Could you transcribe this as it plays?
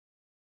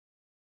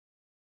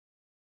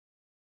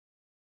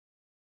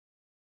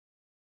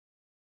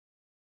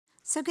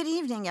So good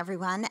evening,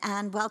 everyone,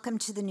 and welcome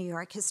to the New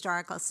York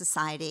Historical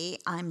Society.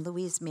 I'm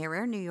Louise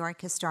Mirror, New York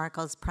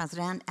Historical's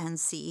president and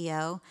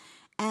CEO,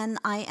 and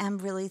I am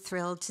really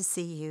thrilled to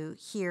see you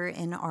here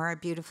in our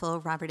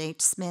beautiful Robert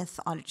H. Smith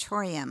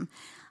Auditorium.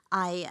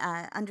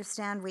 I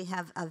understand we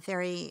have a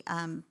very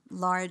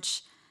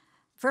large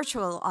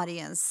virtual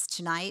audience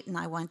tonight, and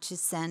I want to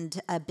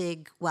send a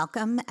big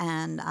welcome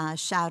and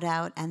shout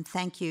out and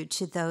thank you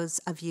to those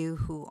of you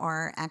who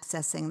are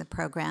accessing the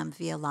program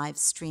via live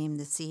stream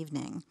this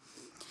evening.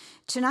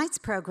 Tonight's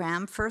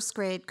program, First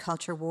Grade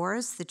Culture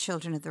Wars, The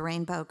Children of the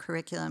Rainbow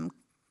Curriculum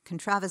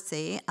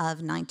Controversy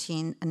of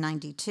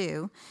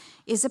 1992,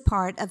 is a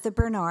part of the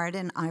Bernard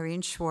and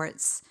Irene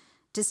Schwartz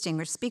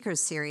Distinguished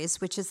Speakers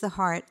Series, which is the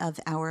heart of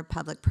our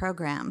public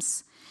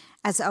programs.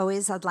 As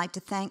always, I'd like to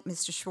thank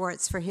Mr.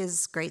 Schwartz for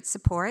his great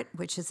support,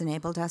 which has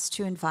enabled us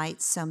to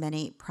invite so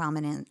many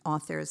prominent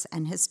authors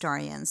and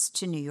historians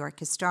to New York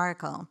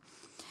Historical.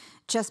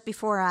 Just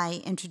before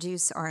I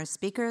introduce our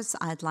speakers,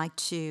 I'd like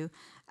to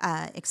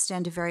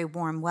extend a very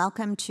warm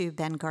welcome to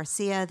Ben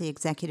Garcia, the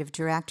Executive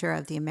Director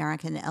of the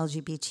American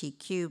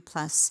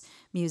LGBTQ+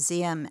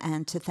 Museum,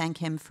 and to thank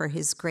him for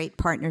his great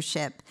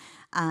partnership.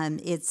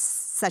 It's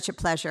such a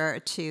pleasure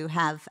to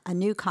have a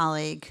new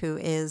colleague who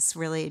is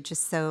really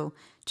just so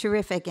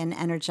terrific and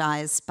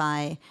energized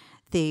by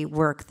the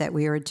work that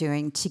we are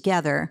doing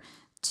together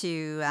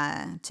to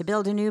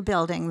build a new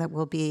building that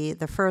will be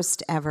the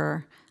first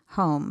ever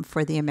home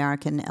for the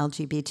American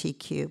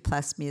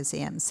LGBTQ+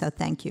 Museum. So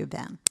thank you,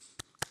 Ben.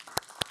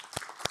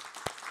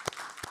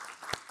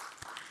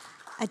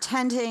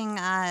 Attending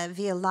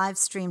via live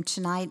stream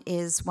tonight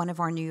is one of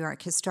our New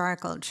York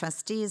Historical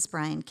trustees,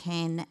 Brian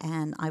Kane,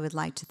 and I would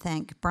like to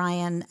thank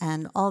Brian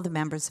and all the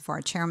members of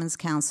our Chairman's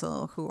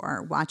Council who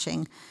are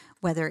watching,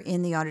 whether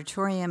in the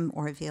auditorium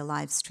or via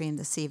live stream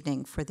this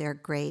evening, for their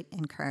great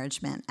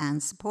encouragement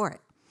and support.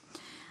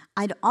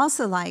 I'd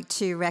also like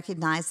to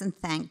recognize and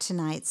thank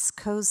tonight's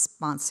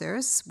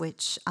co-sponsors,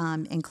 which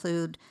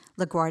include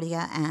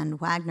LaGuardia and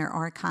Wagner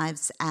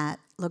Archives at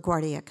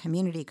LaGuardia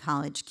Community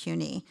College,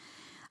 CUNY.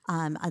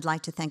 I'd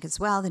like to thank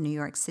as well the New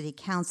York City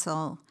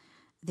Council,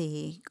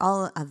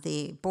 all of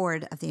the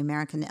board of the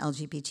American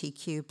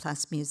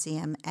LGBTQ+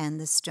 Museum, and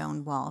the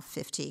Stonewall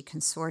 50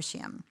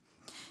 Consortium.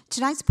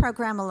 Tonight's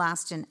program will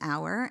last an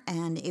hour,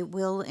 and it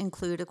will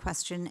include a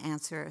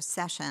question-answer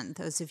session.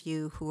 Those of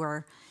you who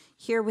are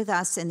here with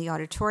us in the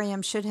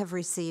auditorium should have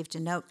received a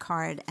note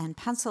card and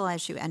pencil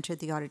as you entered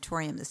the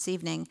auditorium this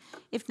evening.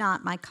 If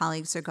not, my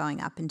colleagues are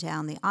going up and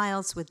down the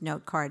aisles with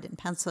note card and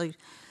pencil.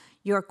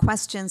 Your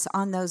questions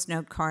on those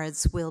note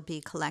cards will be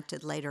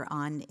collected later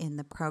on in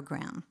the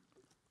program.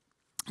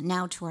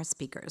 Now to our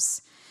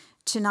speakers.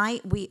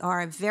 Tonight, we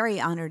are very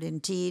honored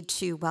indeed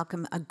to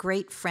welcome a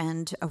great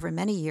friend over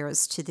many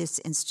years to this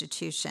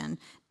institution,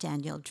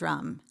 Daniel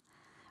Dromm.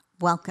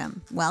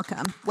 Welcome,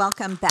 welcome,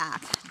 welcome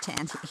back,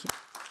 Danny.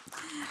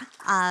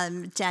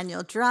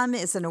 Daniel Dromm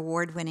is an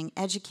award-winning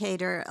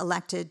educator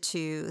elected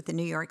to the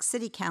New York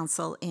City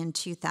Council in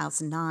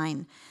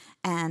 2009,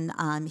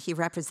 and he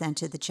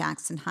represented the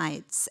Jackson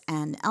Heights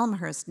and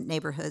Elmhurst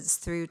neighborhoods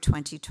through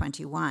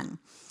 2021.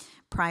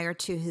 Prior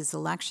to his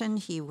election,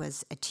 he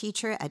was a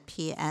teacher at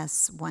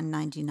PS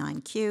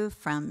 199Q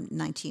from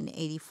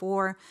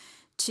 1984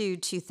 to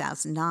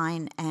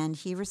 2009, and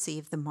he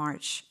received the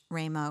March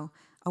Ramo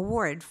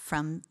Award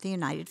from the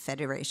United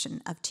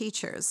Federation of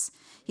Teachers.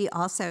 He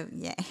also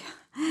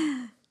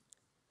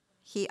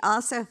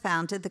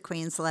founded the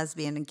Queens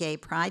Lesbian and Gay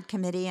Pride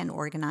Committee and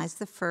organized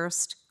the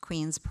first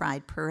Queens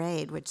Pride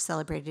Parade, which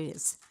celebrated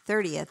its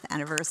 30th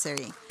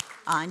anniversary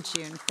on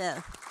June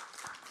 5th.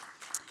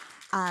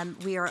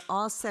 We are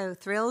also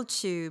thrilled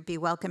to be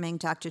welcoming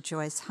Dr.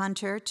 Joyce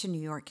Hunter to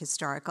New York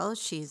Historical.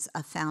 She's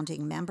a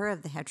founding member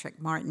of the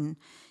Hetrick-Martin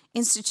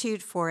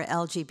Institute for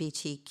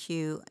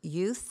LGBTQ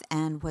Youth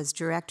and was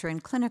director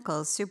and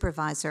clinical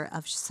supervisor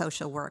of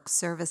social work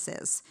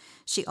services.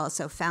 She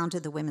also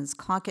founded the Women's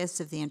Caucus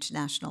of the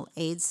International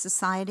AIDS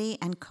Society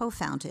and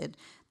co-founded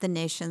the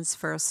nation's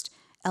first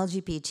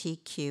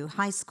LGBTQ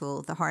high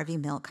school, the Harvey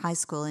Milk High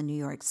School in New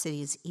York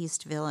City's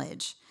East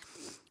Village.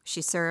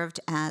 She served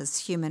as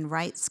Human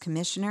Rights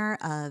Commissioner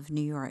of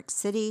New York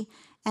City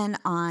and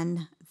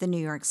on the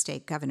New York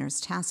State Governor's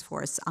Task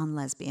Force on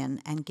Lesbian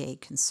and Gay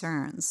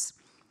Concerns.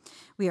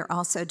 We are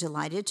also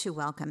delighted to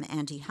welcome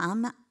Andy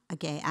Humm, a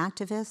gay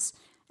activist,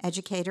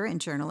 educator,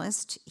 and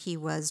journalist. He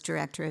was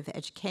Director of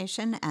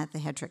Education at the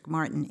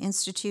Hetrick-Martin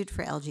Institute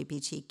for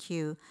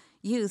LGBTQ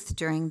Youth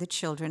during the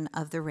Children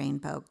of the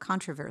Rainbow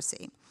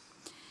controversy.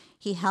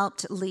 He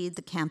helped lead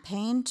the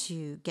campaign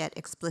to get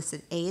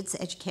explicit AIDS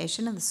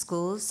education in the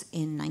schools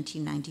in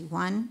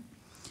 1991,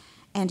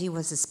 and he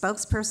was a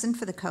spokesperson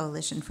for the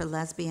Coalition for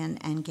Lesbian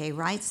and Gay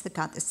Rights that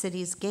got the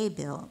city's gay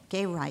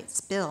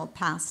rights bill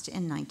passed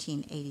in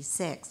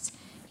 1986.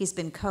 He's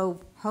been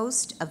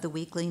co-host of the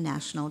weekly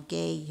National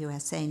Gay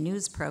USA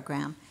News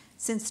program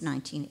since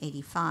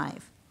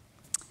 1985.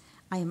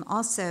 I am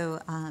also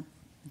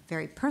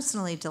very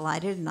personally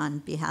delighted, and on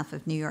behalf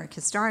of New York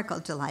Historical,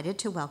 delighted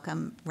to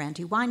welcome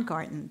Randi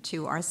Weingarten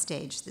to our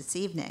stage this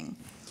evening.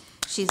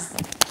 She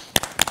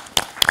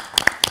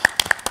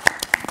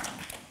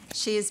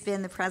has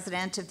been the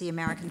president of the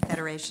American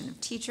Federation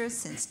of Teachers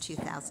since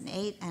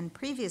 2008 and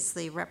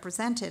previously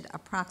represented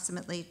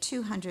approximately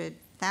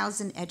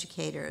 200,000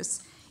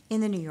 educators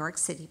in the New York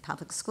City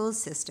public school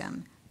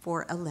system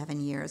for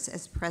 11 years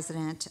as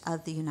president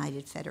of the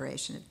United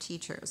Federation of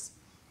Teachers.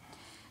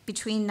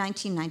 Between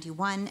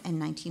 1991 and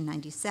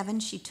 1997,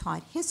 she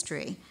taught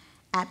history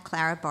at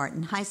Clara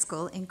Barton High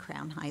School in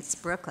Crown Heights,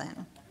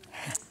 Brooklyn.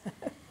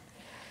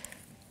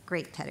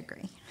 Great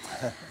pedigree.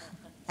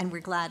 And we're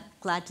glad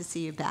to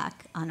see you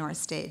back on our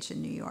stage in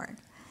New York.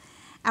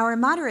 Our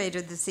moderator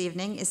this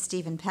evening is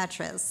Stephen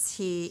Petrus.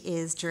 He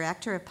is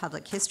Director of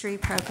Public History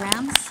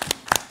Programs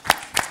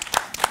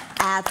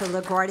at the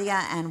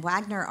LaGuardia and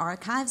Wagner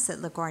Archives at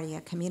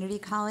LaGuardia Community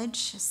College.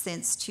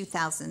 Since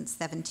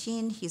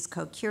 2017, he's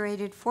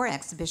co-curated 4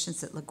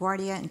 exhibitions at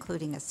LaGuardia,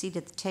 including A Seat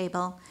at the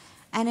Table,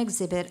 an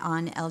exhibit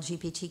on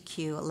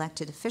LGBTQ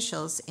elected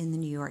officials in the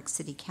New York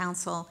City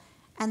Council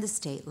and the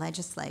state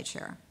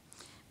legislature.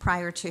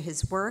 Prior to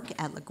his work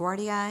at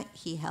LaGuardia,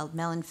 he held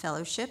Mellon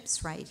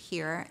Fellowships right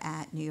here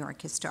at New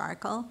York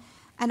Historical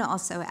and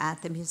also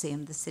at the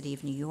Museum of the City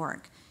of New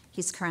York.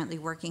 He's currently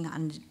working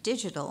on a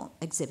digital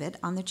exhibit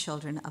on the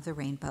Children of the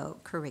Rainbow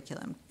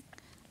curriculum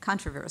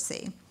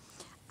controversy.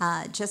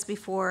 Just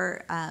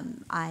before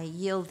I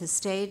yield the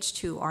stage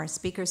to our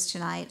speakers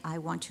tonight, I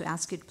want to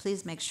ask you to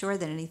please make sure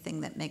that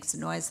anything that makes a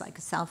noise like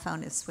a cell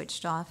phone is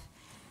switched off.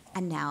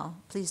 And now,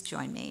 please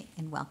join me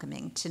in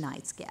welcoming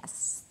tonight's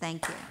guests.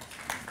 Thank you.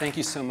 Thank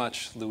you so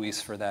much,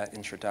 Louise, for that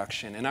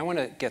introduction. And I want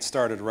to get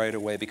started right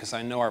away because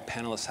I know our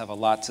panelists have a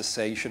lot to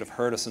say. You should have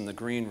heard us in the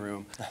green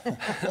room.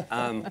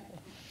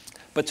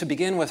 But to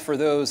begin with, for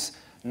those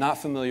not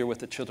familiar with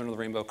the Children of the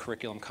Rainbow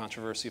curriculum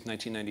controversy of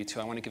 1992,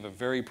 I want to give a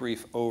very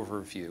brief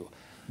overview.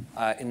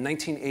 In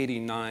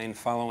 1989,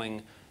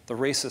 following the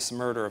racist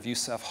murder of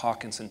Yusef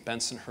Hawkins in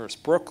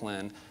Bensonhurst,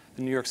 Brooklyn,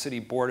 the New York City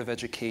Board of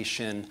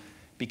Education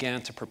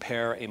began to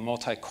prepare a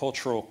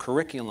multicultural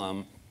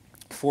curriculum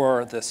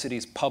for the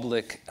city's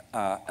public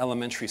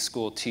elementary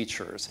school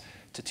teachers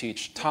to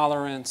teach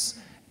tolerance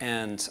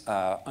and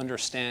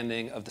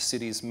understanding of the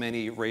city's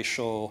many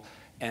racial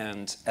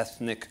and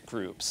ethnic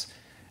groups.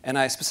 And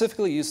I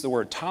specifically use the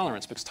word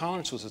tolerance because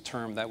tolerance was a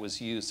term that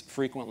was used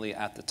frequently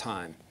at the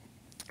time.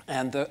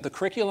 And the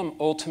curriculum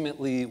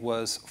ultimately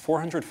was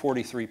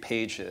 443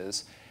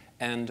 pages,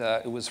 and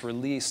it was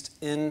released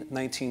in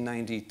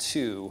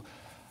 1992.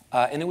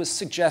 And it was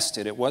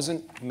suggested, it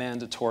wasn't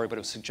mandatory, but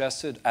it was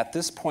suggested at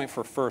this point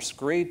for first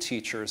grade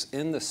teachers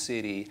in the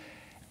city.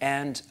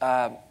 And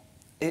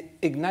it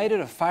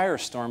ignited a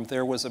firestorm.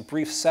 There was a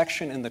brief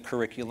section in the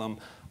curriculum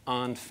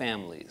on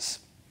families.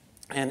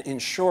 And in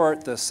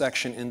short, the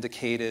section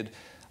indicated,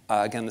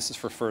 again, this is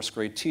for first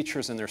grade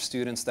teachers and their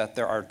students, that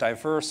there are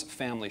diverse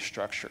family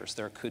structures.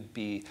 There could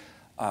be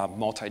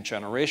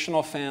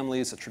multi-generational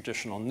families, a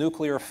traditional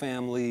nuclear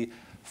family,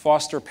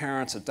 foster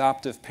parents,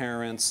 adoptive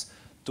parents,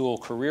 dual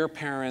career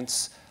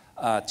parents,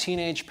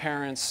 teenage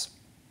parents.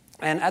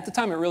 And at the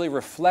time, it really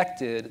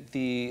reflected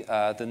the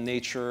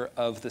nature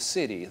of the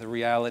city, the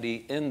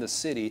reality in the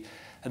city.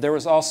 And there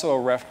was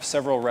also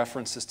several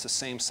references to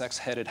same-sex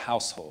headed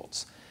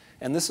households.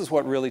 And this is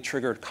what really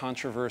triggered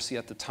controversy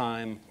at the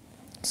time.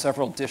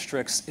 Several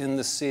districts in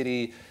the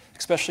city,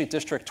 especially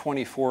District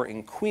 24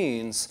 in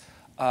Queens,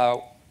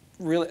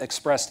 really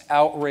expressed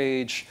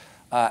outrage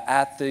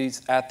at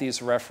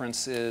these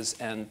references,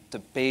 and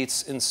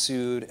debates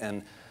ensued,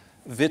 and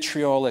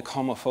vitriolic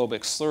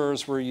homophobic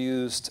slurs were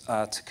used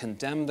to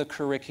condemn the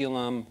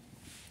curriculum.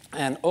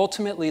 And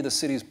ultimately, the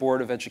city's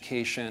Board of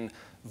Education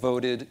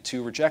voted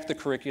to reject the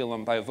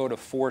curriculum by a vote of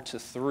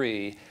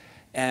 4-3.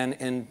 And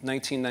in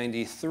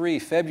 1993,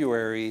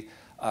 February,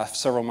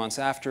 several months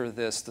after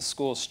this, the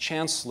school's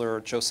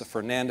chancellor, Joseph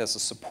Fernandez, a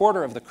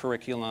supporter of the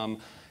curriculum,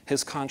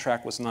 his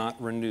contract was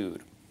not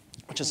renewed,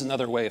 which is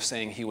another way of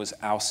saying he was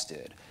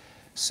ousted.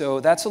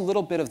 So that's a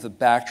little bit of the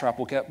backdrop.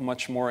 We'll get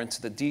much more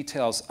into the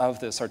details of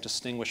this. Our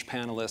distinguished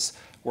panelists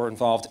were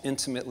involved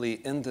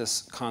intimately in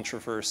this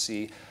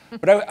controversy.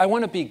 But I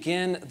want to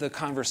begin the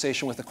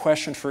conversation with a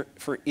question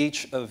for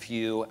each of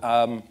you,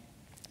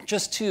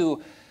 just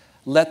to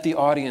let the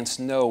audience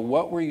know,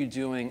 what were you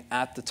doing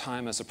at the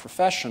time as a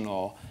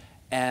professional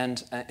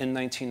and in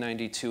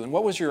 1992, and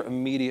what was your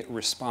immediate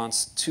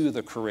response to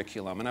the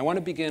curriculum? And I want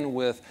to begin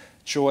with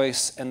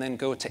Joyce and then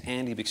go to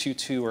Andy, because you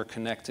two are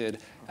connected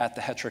at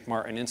the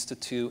Hetrick-Martin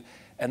Institute.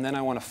 And then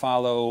I want to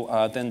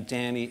follow then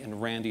Danny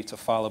and Randi to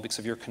follow because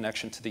of your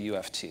connection to the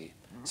UFT.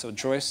 So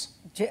Joyce?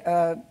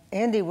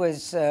 Andy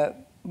was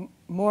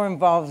more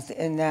involved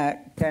in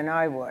that than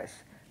I was,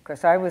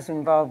 because I was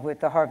involved with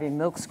the Harvey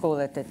Milk School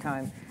at the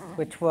time,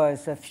 which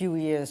was a few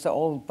years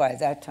old by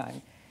that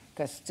time,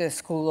 because the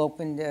school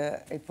opened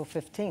April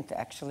 15th,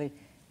 actually,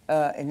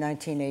 in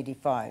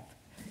 1985.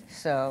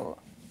 So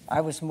I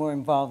was more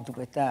involved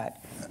with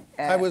that.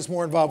 I was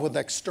more involved with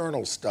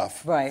external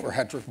stuff Right. for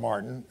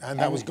Hetrick-Martin, and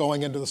that was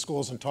going into the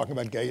schools and talking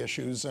about gay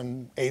issues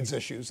and AIDS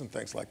issues and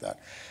things like that.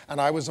 And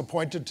I was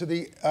appointed to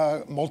the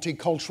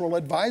Multicultural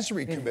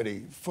Advisory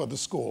Committee for the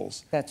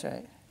schools. That's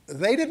right.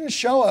 They didn't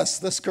show us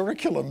this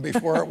curriculum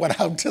before it went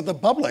out to the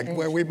public,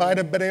 where we might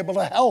have been able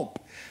to help.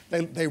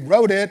 They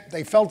wrote it,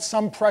 they felt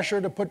some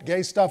pressure to put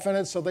gay stuff in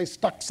it, so they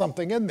stuck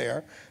something in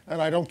there,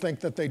 and I don't think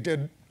that they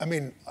did. I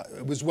mean,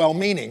 it was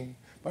well-meaning,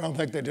 but I don't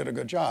think they did a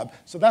good job.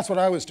 So that's what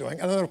I was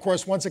doing. And then, of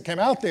course, once it came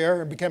out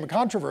there and became a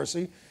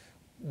controversy,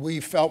 we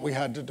felt we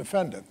had to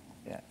defend it.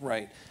 Yeah.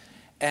 Right.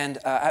 And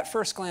at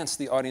first glance,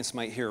 the audience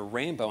might hear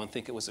rainbow and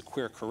think it was a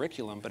queer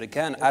curriculum. But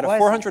again, out of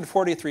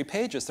 443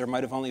 pages, there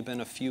might have only been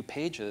a few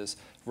pages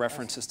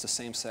references to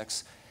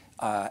same-sex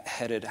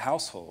headed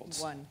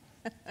households. One.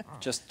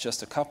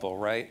 just a couple,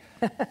 right?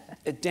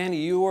 Danny,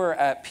 you were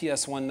at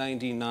PS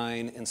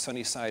 199 in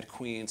Sunnyside,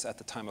 Queens at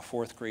the time, a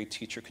fourth grade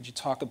teacher. Could you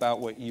talk about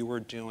what you were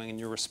doing and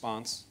your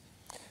response?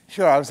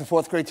 Sure, I was a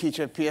fourth grade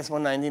teacher at PS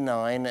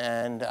 199,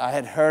 and I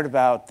had heard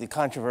about the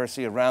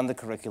controversy around the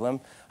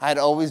curriculum. I had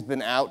always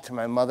been out to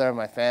my mother,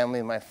 my family,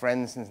 and my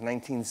friends since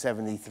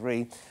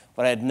 1973,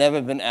 but I had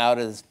never been out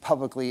as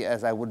publicly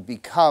as I would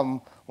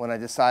become when I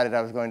decided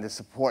I was going to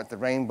support the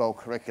rainbow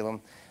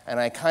curriculum. And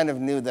I kind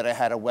of knew that I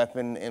had a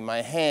weapon in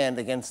my hand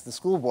against the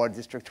school board,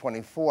 District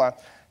 24,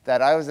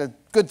 that I was a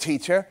good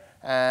teacher,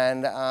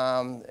 and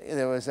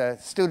there was a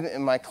student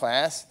in my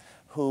class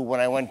who, when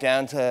I went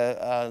down to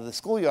the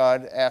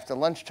schoolyard after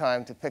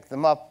lunchtime to pick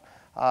them up,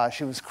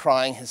 she was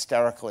crying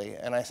hysterically.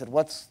 And I said,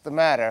 "What's the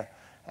matter?"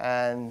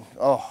 And,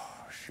 oh,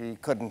 she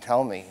couldn't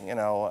tell me, you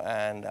know.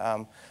 And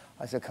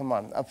I said, "Come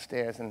on,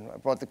 upstairs." And I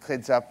brought the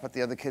kids up, put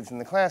the other kids in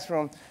the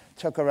classroom,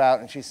 took her out,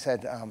 and she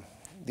said,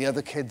 "The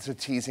other kids are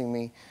teasing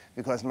me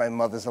because my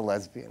mother's a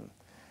lesbian."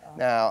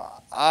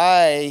 Now,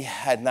 I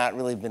had not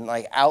really been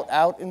like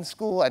out in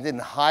school. I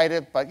didn't hide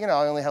it, but, you know,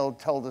 I only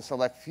told a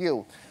select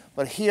few.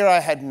 But here I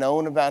had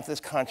known about this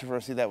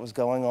controversy that was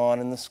going on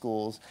in the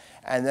schools,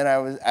 and then I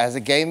was, as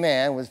a gay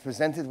man, was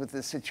presented with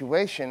this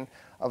situation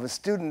of a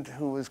student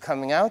who was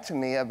coming out to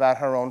me about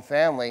her own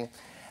family,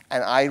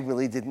 and I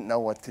really didn't know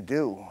what to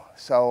do.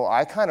 So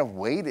I kind of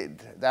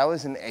waited. That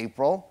was in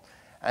April,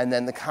 and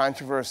then the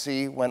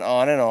controversy went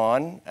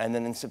on, and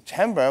then in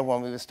September,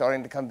 when we were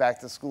starting to come back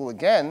to school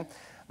again,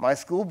 my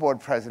school board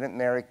president,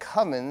 Mary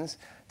Cummins,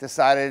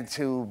 decided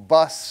to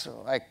bus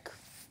like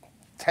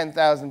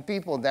 10,000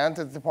 people down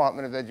to the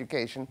Department of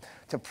Education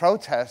to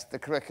protest the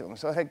curriculum.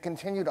 So it had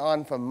continued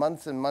on for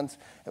months and months.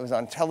 It was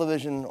on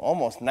television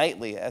almost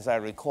nightly, as I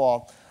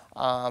recall.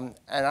 And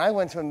I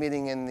went to a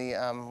meeting in the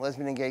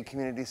Lesbian and Gay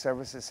Community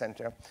Services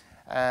Center,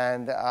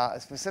 and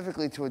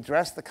specifically to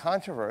address the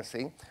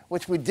controversy,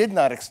 which we did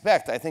not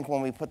expect. I think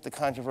when we put the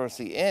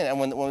controversy in, and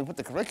when we put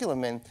the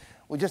curriculum in,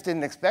 we just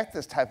didn't expect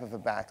this type of a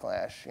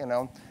backlash, you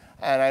know.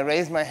 And I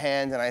raised my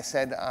hand and I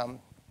said,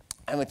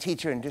 I'm a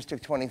teacher in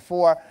District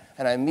 24,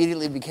 and I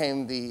immediately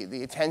became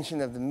the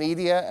attention of the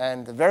media.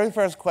 And the very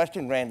first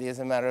question, Randi, as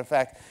a matter of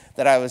fact,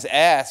 that I was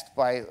asked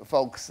by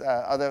folks,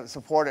 other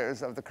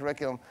supporters of the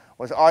curriculum,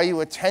 was, "Are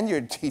you a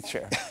tenured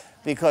teacher?"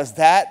 Because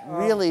that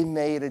really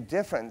made a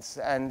difference.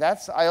 And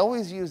I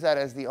always use that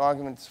as the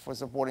arguments for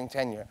supporting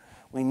tenure.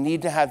 We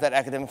need to have that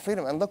academic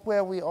freedom. And look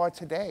where we are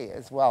today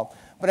as well.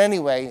 But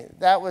anyway,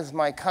 that was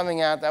my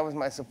coming out. That was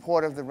my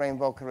support of the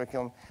rainbow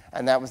curriculum.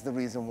 And that was the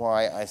reason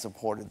why I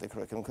supported the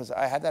curriculum, because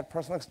I had that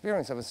personal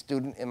experience of a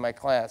student in my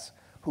class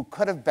who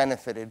could have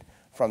benefited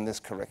from this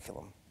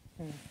curriculum.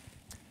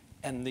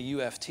 And the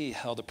UFT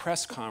held a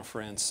press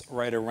conference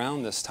right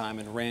around this time,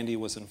 and Randi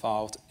was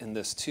involved in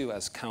this too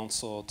as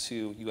counsel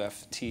to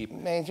UFT.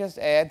 May I just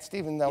add,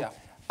 Stephen, though? Yeah.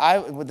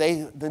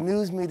 The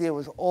news media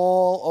was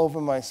all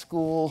over my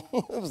school.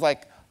 It was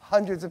like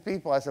hundreds of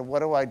people. I said, what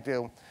do I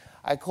do?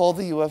 I called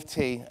the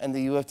UFT, and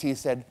the UFT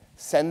said,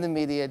 send the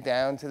media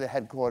down to the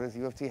headquarters,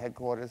 UFT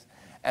headquarters,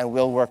 and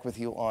we'll work with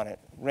you on it.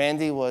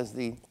 Randi was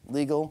the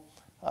legal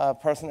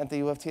person at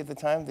the UFT at the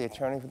time, the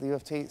attorney for the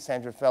UFT.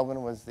 Sandra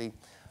Feldman was the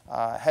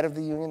head of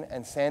the union,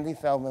 and Sandy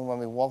Feldman, when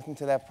we walked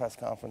into that press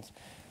conference,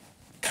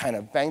 kind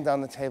of banged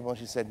on the table, and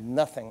she said,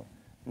 nothing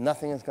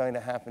is going to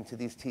happen to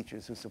these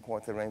teachers who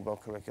support the rainbow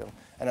curriculum.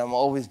 And I've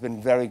always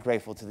been very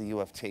grateful to the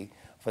UFT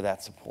for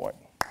that support.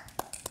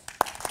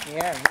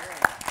 Yeah.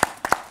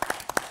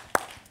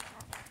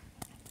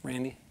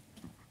 Randi?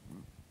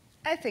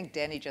 I think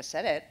Danny just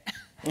said it.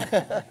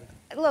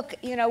 Look,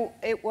 you know,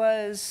 it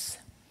was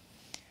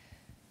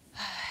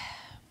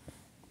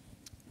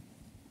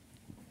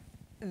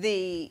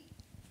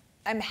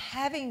I'm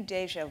having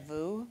deja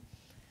vu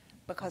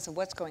because of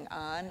what's going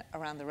on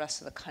around the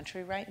rest of the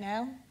country right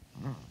now,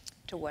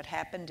 to what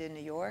happened in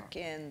New York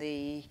in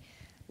the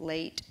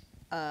late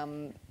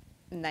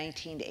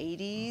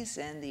 1980s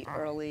and the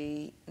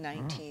early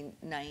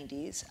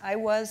 1990s. I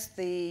was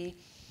the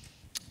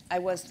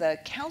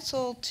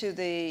counsel to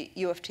the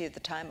UFT at the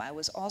time. I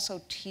was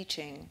also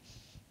teaching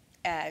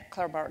at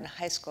Hetrick-Martin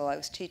High School. I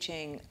was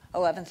teaching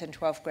 11th and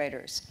 12th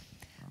graders.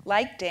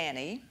 Like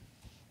Danny,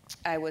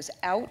 I was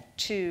out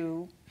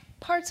to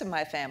parts of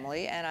my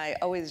family, and I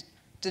always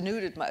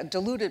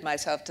deluded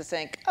myself to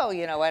think, oh,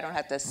 you know, I don't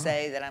have to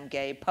say that I'm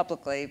gay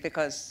publicly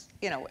because,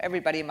 you know,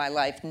 everybody in my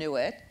life knew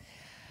it.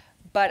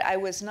 But I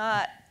was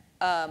not,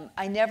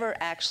 I never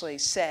actually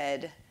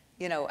said,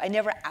 you know, I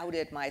never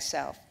outed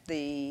myself.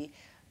 The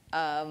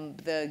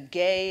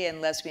gay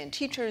and lesbian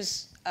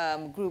teachers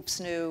groups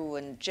knew,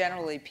 and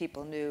generally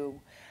people knew.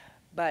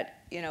 But,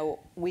 you know,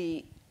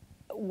 we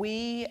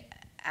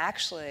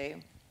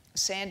actually,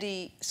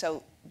 Sandy,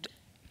 so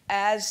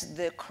as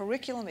the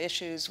curriculum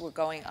issues were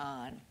going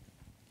on,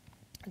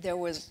 there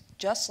was,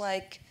 just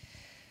like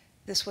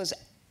this was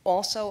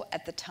also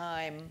at the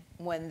time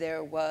when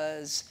there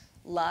was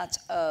lots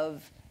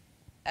of,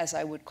 as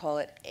I would call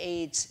it,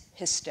 AIDS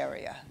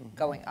hysteria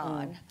going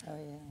on. Oh,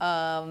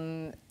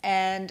 yeah.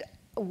 And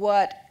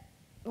what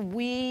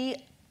we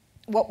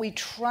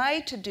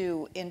tried to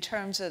do in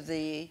terms of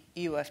the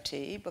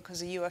UFT, because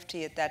the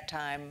UFT at that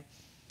time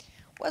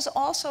was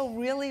also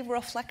really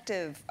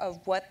reflective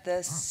of what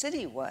the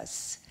city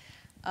was.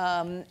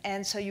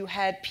 And so you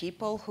had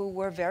people who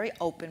were very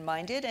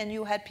open-minded, and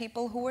you had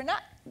people who were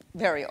not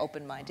very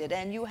open-minded,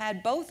 and you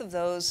had both of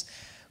those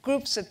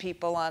groups of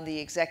people on the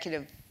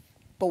executive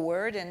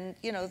board, and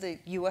you know, the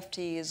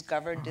UFT is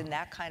governed in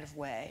that kind of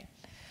way.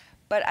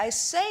 But I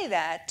say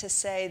that to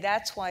say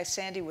that's why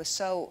Sandy was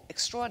so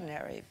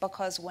extraordinary,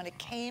 because when it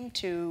came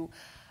to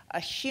a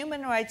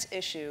human rights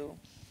issue,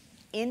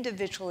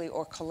 individually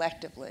or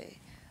collectively,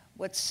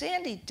 what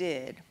Sandy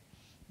did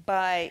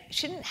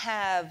she didn't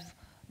have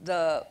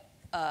the,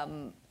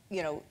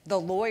 you know, the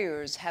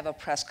lawyers have a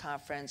press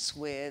conference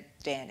with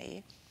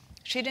Danny.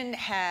 She didn't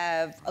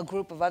have a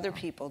group of other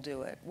people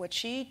do it. What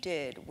she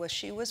did was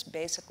she was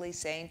basically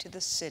saying to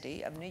the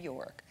city of New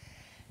York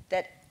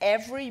that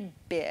every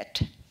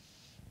bit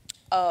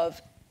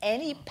of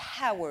any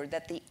power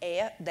that the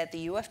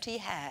UFT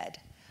had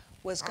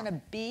was going to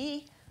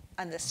be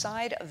on the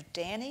side of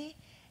Danny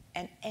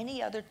and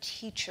any other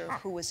teacher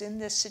who was in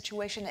this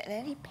situation and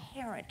any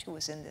parent who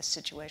was in this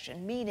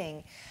situation,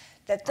 meaning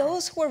that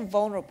those who are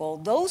vulnerable,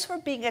 those who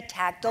are being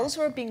attacked, those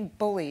who are being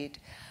bullied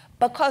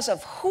because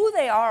of who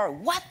they are,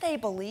 what they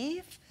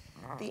believe,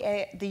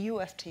 the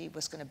UFT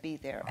was going to be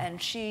there.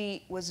 And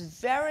she was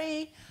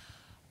very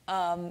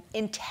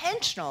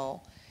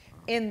intentional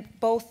in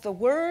both the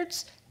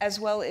words as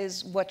well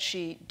as what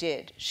she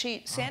did.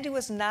 Sandy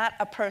was not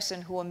a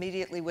person who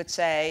immediately would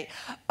say,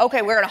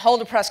 okay, we're going to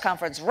hold a press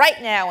conference right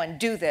now and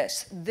do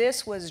this.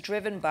 This was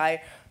driven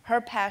by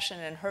her passion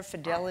and her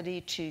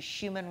fidelity to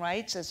human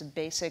rights as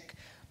basic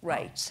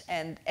rights.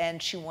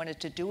 And she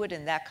wanted to do it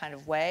in that kind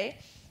of way.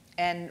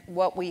 And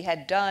what we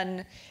had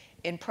done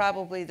in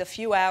probably the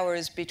few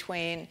hours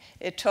between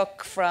it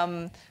took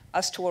from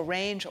us to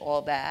arrange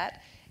all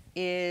that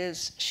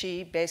is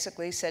she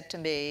basically said to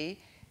me,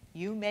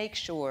 you make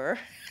sure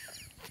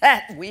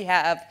that we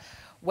have,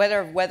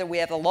 whether we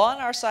have the law on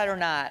our side or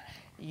not,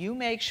 you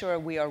make sure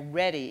we are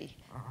ready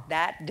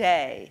that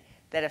day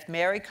that if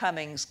Mary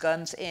Cummings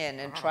guns in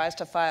and tries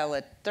to file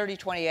a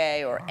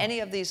 3020A or any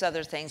of these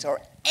other things or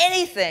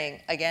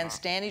anything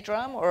against Danny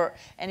Dromm or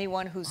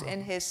anyone who's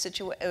in his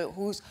situation,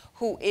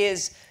 who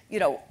is, you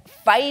know,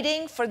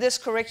 fighting for this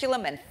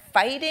curriculum and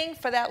fighting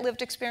for that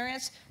lived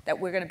experience, that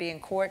we're going to be in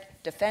court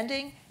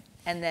defending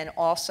and then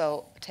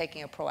also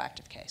taking a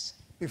proactive case.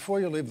 Before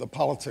you leave the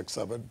politics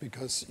of it,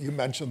 because you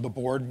mentioned the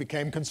board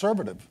became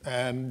conservative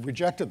and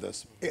rejected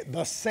this.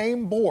 The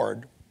same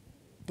board,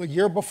 the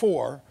year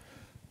before,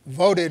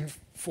 voted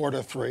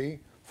 4-3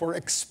 for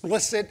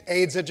explicit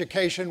AIDS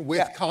education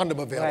with condom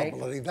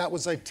availability. Right. That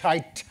was a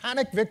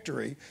titanic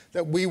victory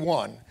that we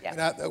won.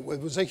 Yeah. And it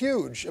was a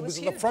huge, it was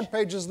in the front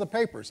pages of the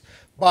papers.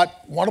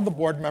 But one of the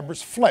board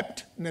members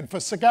flipped, Ninfa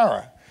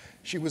Segarra.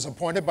 She was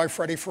appointed by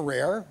Freddie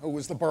Ferrer, who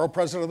was the borough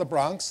president of the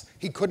Bronx.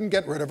 He couldn't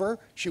get rid of her.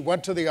 She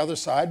went to the other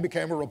side,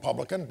 became a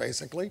Republican,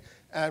 basically,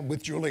 and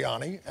with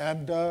Giuliani,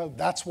 and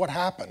that's what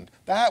happened.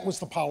 That was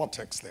the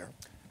politics there.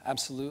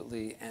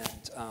 Absolutely,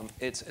 and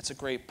it's a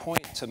great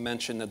point to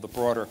mention the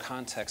broader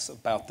context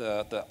about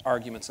the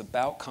arguments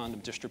about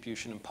condom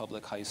distribution in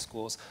public high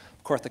schools.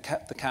 Of course, the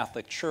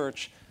Catholic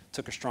Church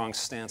took a strong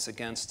stance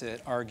against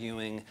it,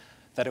 arguing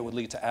that it would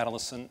lead to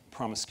adolescent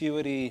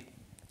promiscuity,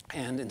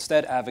 and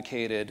instead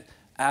advocated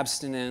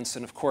abstinence.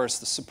 And of course,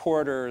 the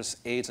supporters,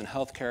 AIDS and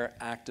healthcare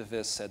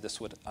activists said this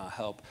would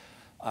help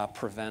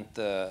prevent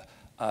the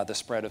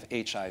spread of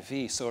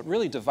HIV. So it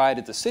really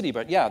divided the city.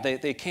 But yeah,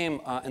 they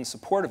came in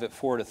support of it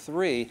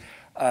 4-3.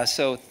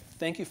 So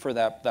thank you for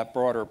that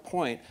broader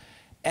point.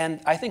 And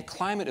I think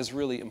climate is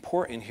really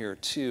important here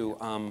too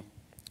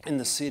in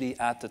the city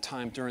at the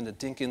time during the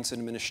Dinkins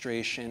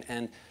administration.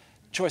 And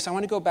Joyce, I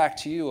want to go back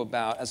to you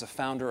about, as a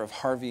founder of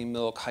Harvey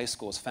Milk High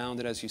School. It was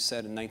founded, as you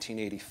said, in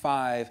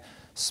 1985,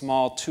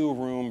 small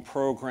 2-room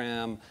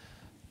program,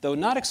 though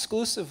not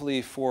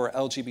exclusively for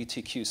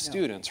LGBTQ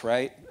students,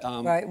 right?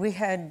 Right. We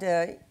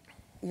had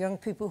young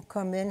people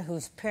come in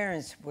whose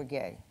parents were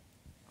gay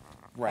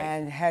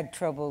and had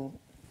trouble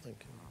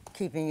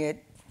keeping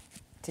it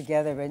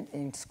together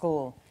in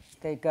school.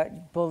 They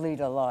got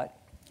bullied a lot.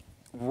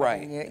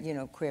 Right. You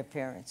know, queer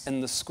parents.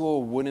 And the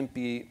school wouldn't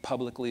be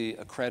publicly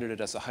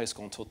accredited as a high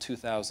school until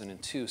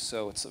 2002,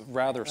 so it's a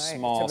rather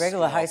small It's a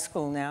regular scale. high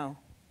school now.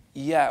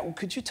 Yeah, well,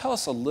 could you tell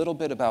us a little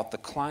bit about the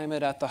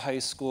climate at the high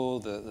school,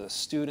 the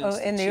students,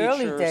 in the the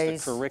early teachers,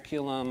 days, the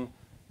curriculum?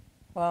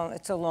 Well,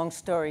 it's a long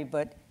story,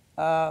 but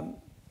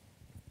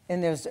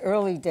in those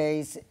early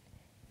days,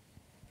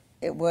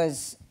 it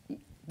was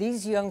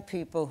these young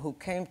people who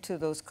came to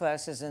those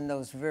classes in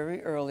those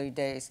very early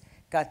days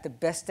got the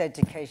best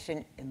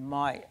education, in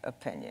my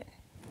opinion.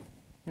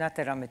 Not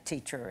that I'm a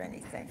teacher or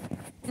anything,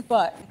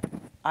 but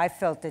I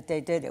felt that they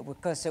did it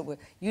because it was,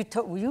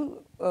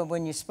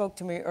 when you spoke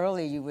to me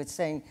earlier, you were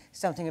saying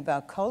something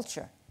about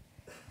culture.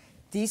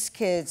 These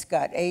kids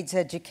got AIDS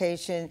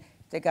education,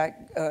 they got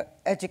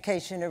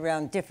education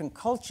around different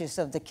cultures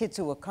of the kids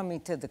who were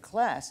coming to the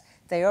class.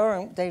 For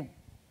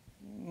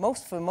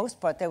the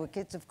most part, they were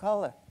kids of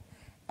color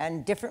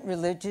and different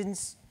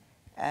religions.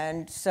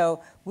 And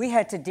so we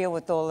had to deal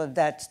with all of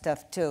that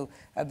stuff too,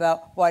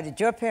 about why did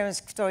your parents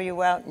throw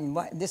you out and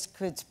why this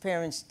kid's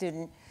parents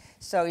didn't.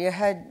 So you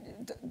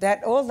had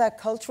all that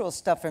cultural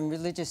stuff and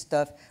religious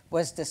stuff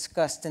was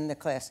discussed in the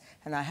class.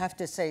 And I have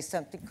to say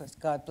something, because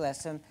God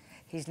bless him,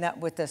 he's not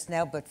with us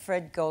now, but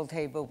Fred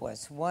Goldhaber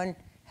was one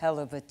hell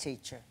of a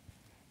teacher.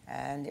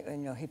 And you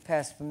know, he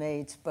passed from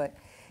AIDS, but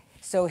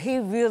so he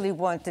really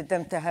wanted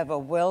them to have a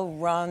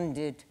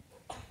well-rounded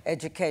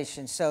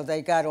education. So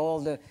they got all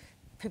the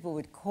people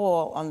would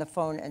call on the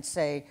phone and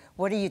say,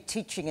 what are you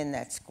teaching in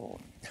that school?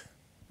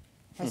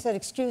 I said,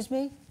 excuse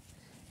me?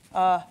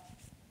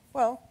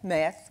 Well,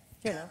 math,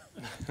 you know,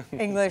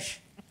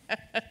 English,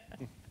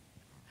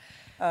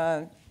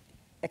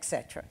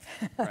 etc.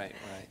 Right.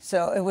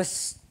 So it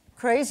was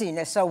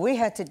craziness. So we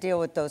had to deal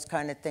with those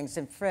kind of things,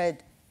 and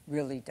Fred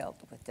really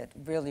dealt with it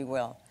really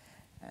well.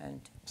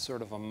 And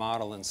Sort of a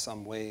model in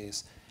some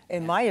ways.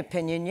 in my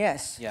opinion,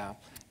 yes. Yeah.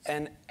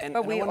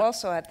 But we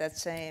also had that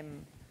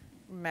same,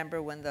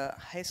 remember when the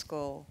high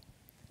school,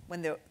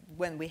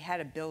 when we had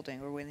a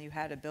building, or when you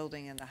had a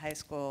building and the high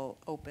school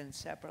opened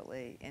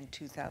separately in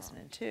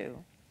 2002,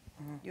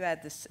 you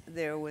had this,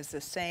 there was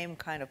the same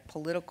kind of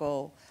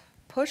political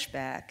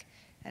pushback.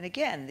 And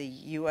again, the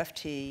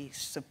UFT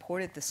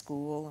supported the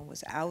school and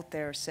was out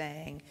there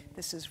saying,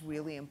 this is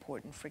really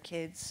important for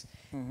kids.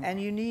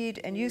 And you need,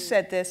 and you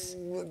said this,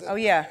 oh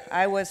yeah,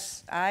 I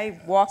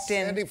walked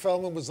in. Sandy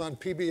Feldman was on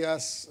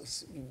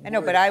PBS. I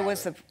know, but I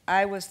was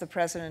the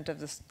president of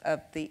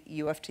the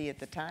UFT at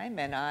the time,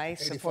 and I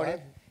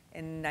supported 85?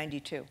 in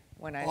 '92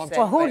 when I said.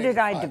 Well, who did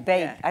I 85.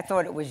 debate? Yeah. I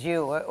thought it was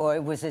you,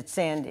 or was it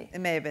Sandy? It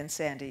may have been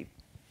Sandy,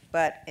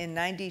 but in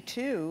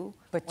 '92,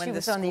 But when she the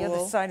was on the other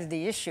school- side of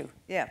the issue.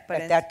 Yeah, but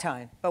at that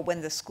time. But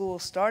when the school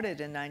started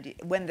in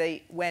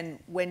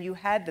when you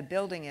had the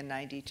building in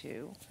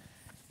 '92,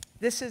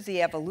 this is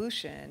the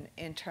evolution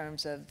in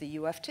terms of the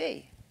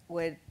UFT.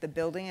 With the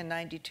building in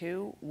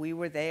 '92, we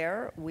were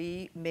there.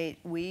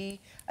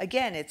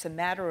 Again, it's a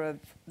matter of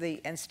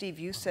and Steve,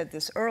 you said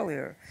this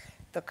earlier,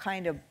 the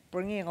kind of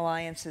bringing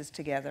alliances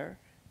together,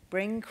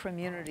 bring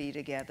community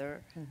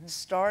together,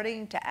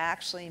 starting to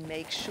actually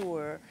make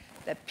sure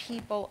that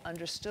people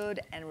understood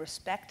and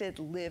respected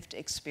lived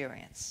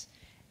experience.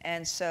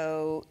 And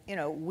so, you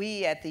know,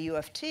 we at the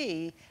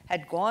UFT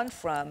had gone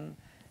from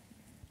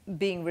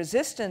being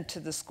resistant to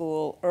the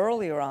school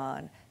earlier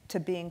on to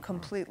being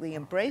completely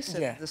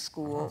embracive of the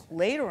school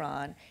later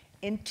on,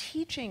 in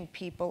teaching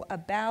people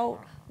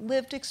about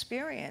lived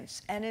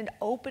experience and in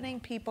opening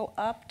people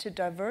up to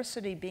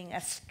diversity being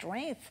a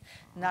strength,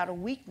 not a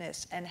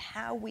weakness, and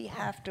how we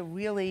have to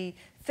really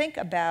think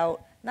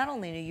about not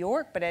only New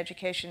York, but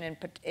education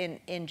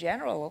in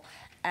general,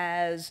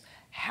 as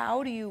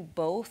how do you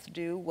both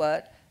do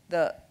what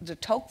the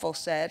Tocqueville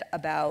said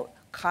about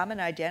common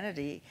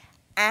identity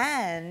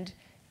and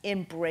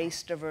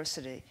embrace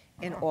diversity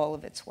in all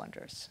of its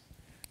wonders.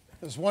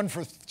 There's one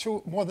for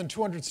more than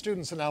 200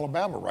 students in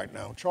Alabama right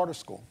now, charter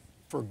school,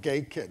 for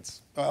gay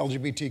kids,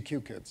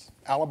 LGBTQ kids,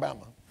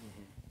 Alabama.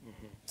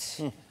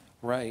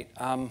 Right.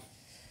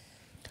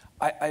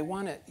 I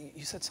want to,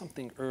 you said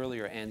something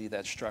earlier, Andy,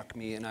 that struck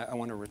me, and I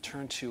want to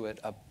return to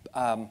it.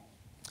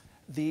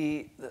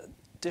 The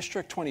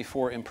District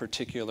 24 in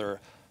particular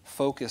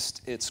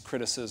focused its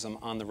criticism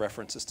on the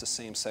references to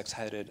same-sex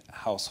headed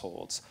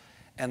households.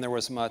 And there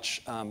was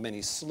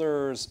many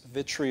slurs,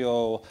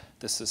 vitriol,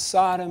 this is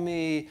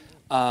sodomy,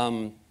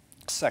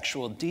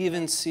 sexual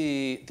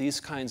deviancy,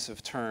 these kinds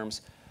of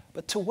terms.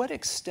 But to what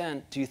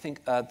extent do you think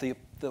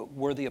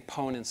were the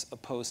opponents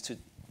opposed to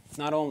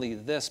not only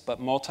this, but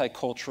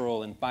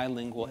multicultural and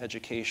bilingual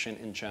education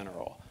in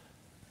general?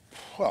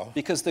 Well,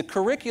 because the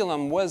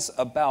curriculum was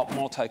about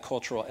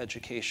multicultural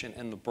education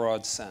in the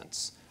broad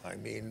sense. I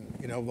mean,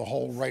 you know, the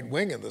whole right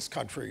wing in this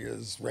country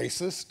is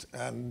racist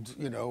and,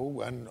 you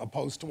know, and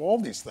opposed to all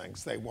these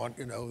things. They want,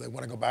 you know, they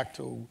want to go back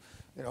to,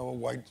 you know, a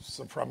white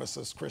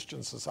supremacist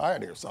Christian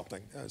society or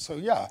something. So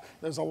yeah,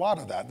 there's a lot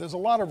of that. There's a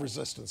lot of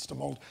resistance to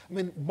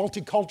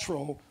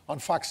multicultural on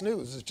Fox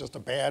News is just a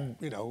bad,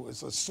 you know,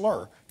 is a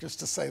slur just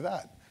to say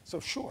that. So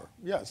sure,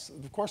 yes,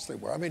 of course they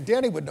were. I mean,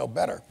 Danny would know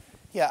better.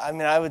 Yeah, I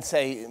mean, I would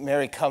say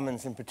Mary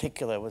Cummins in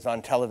particular was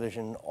on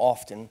television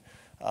often,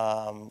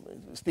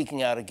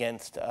 speaking out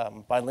against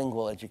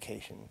bilingual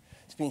education,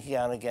 speaking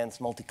out against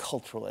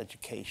multicultural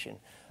education.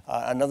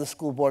 Another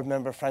school board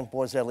member, Frank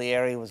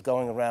Borzelieri, was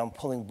going around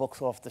pulling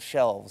books off the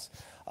shelves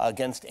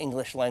against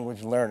English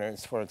language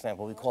learners, for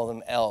example. We call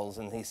them Ls.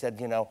 And he said,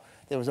 you know,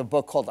 there was a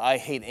book called I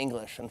Hate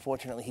English.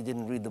 Unfortunately, he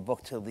didn't read the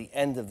book till the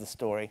end of the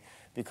story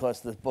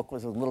because the book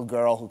was a little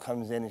girl who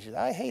comes in and she's,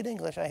 I hate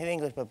English, I hate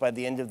English. But by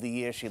the end of the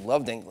year, she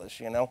loved English,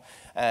 you know.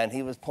 And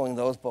he was pulling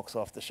those books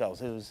off the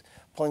shelves. He was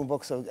pulling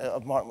books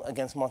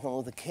against Martin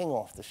Luther King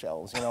off the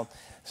shelves, you know.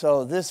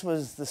 So this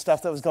was the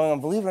stuff that was going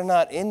on, believe it or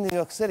not, in New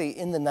York City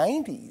in the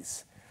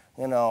 90s.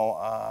 You know,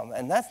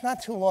 and that's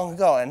not too long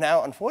ago. And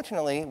now,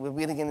 unfortunately,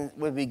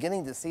 we're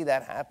beginning to see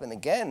that happen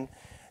again,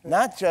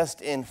 not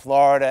just in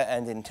Florida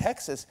and in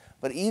Texas,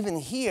 but even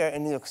here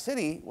in New York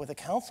City with a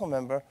council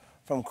member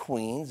from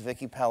Queens,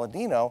 Vicky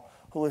Palladino,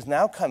 who has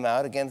now come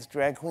out against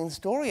Drag Queen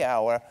Story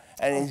Hour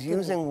and is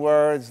using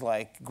words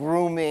like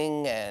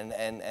grooming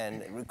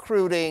and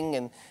recruiting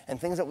and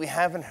things that we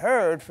haven't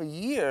heard for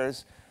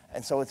years.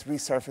 And so it's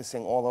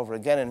resurfacing all over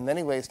again. And in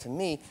many ways, to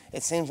me,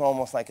 it seems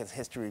almost like it's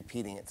history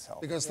repeating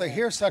itself. Because they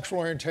hear sexual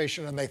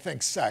orientation and they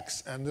think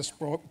sex. And this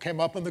came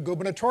up in the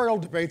gubernatorial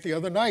debate the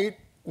other night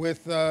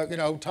with you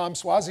know, Tom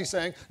Suozzi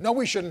saying, no,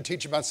 we shouldn't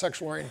teach about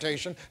sexual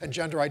orientation and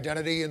gender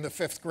identity in the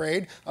 5th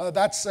grade.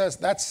 That's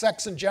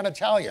sex and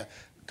genitalia.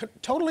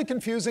 Totally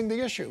confusing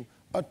the issue.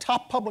 A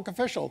top public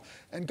official.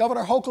 And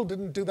Governor Hochul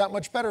didn't do that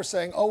much better,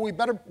 saying, oh, we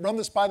better run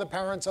this by the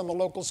parents and the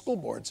local school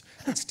boards.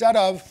 Instead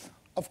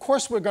of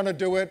course we're going to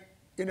do it,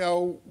 you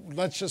know,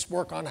 let's just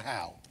work on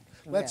how.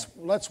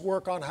 Let's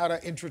work on how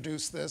to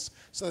introduce this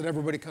so that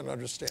everybody can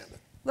understand it.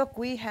 Look,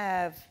 we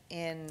have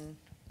in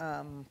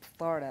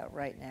Florida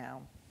right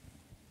now,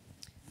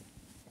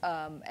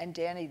 and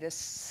Danny,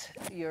 this,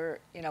 you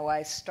know,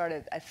 I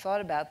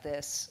thought about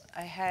this.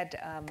 I had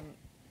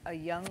a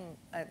young,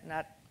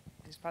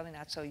 he's probably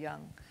not so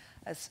young,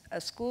 a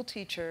school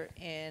teacher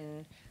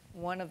in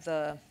one of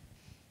the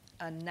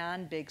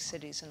non-big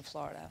cities in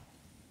Florida,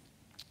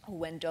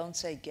 when Don't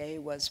Say Gay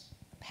was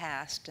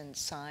passed and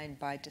signed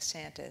by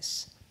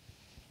DeSantis.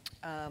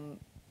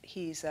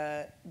 He's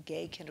a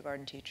gay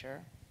kindergarten teacher,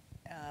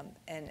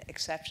 an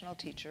exceptional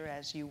teacher,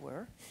 as you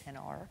were and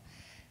are.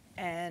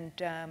 And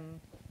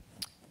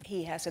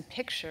he has a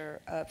picture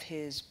of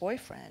his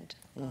boyfriend.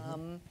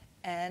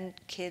 And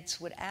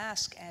kids would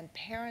ask, and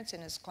parents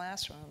in his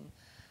classroom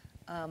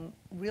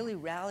really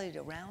rallied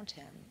around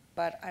him.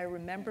 But I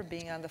remember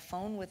being on the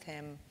phone with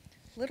him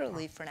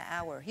literally for an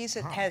hour. He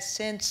has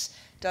since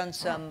done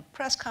some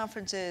press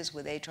conferences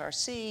with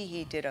HRC.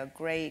 He did a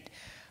great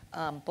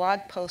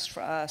blog post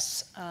for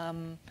us.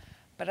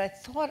 But I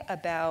thought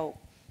about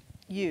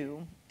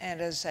you,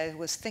 and as I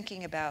was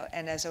thinking about,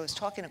 and as I was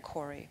talking to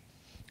Corey,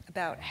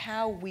 about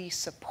how we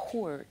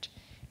support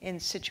in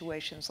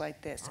situations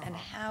like this and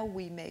how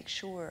we make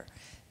sure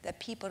that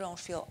people don't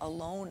feel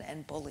alone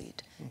and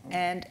bullied.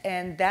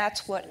 And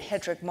that's what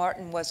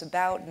Hetrick-Martin was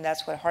about, and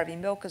that's what Harvey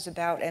Milk is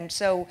about. And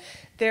so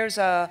there's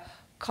a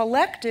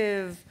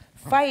collective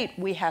fight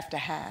we have to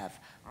have,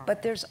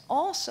 but there's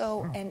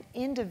also an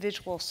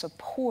individual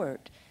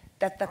support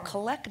that the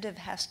collective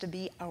has to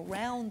be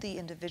around the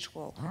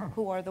individual,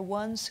 who are the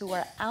ones who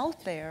are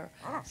out there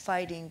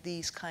fighting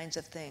these kinds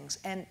of things.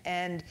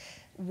 And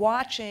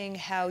watching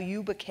how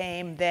you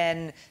became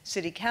then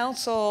city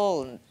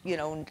council, you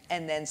know,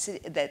 and then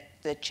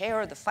the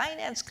chair of the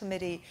finance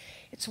committee,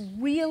 it's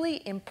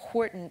really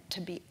important to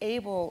be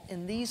able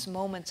in these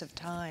moments of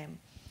time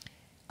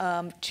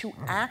to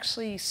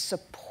actually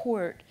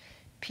support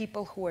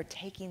people who are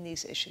taking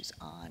these issues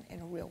on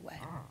in a real way.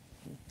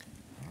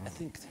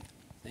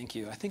 Thank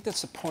you. I think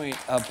that's the point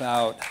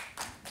about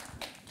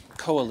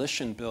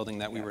coalition building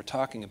that we were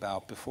talking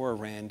about before,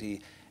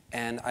 Randi.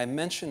 And I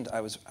mentioned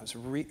I was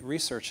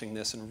researching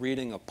this and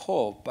reading a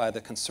poll by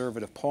the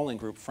conservative polling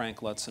group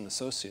Frank Lutz and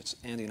Associates.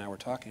 Andy and I were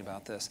talking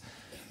about this,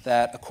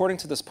 that according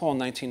to this poll in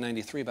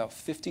 1993, about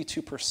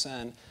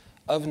 52%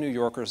 of New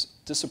Yorkers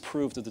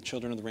disapproved of the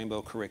Children of the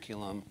Rainbow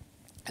curriculum,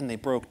 and they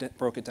broke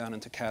it down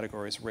into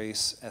categories: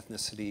 race,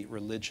 ethnicity,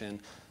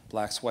 religion,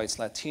 blacks, whites,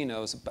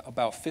 Latinos.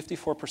 About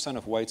 54%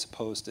 of whites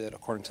opposed it,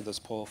 according to this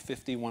poll,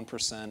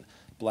 51%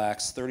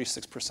 blacks,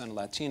 36%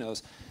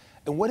 Latinos.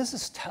 And what does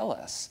this tell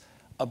us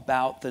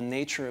about the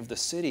nature of the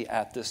city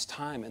at this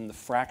time in the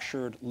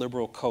fractured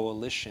liberal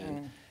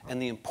coalition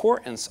and the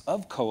importance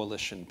of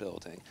coalition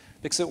building?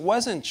 Because it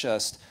wasn't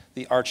just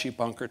the Archie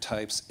Bunker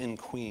types in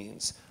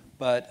Queens,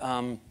 but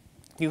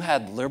you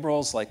had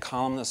liberals like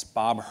columnist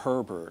Bob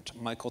Herbert,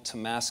 Michael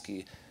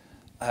Tomasky.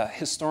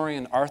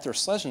 Historian Arthur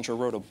Schlesinger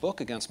wrote a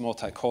book against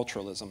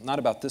multiculturalism, not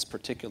about this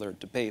particular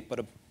debate,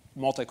 but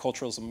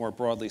multiculturalism more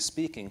broadly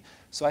speaking.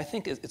 So I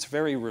think it's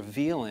very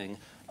revealing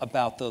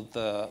about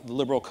the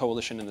liberal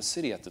coalition in the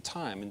city at the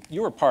time. And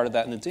you were part of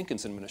that in the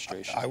Dinkins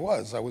administration. I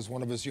was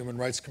one of his human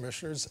rights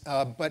commissioners.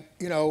 But,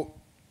 you know,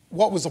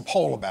 what was a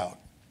poll about?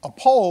 A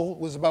poll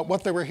was about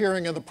what they were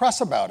hearing in the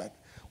press about it.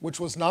 which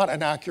was not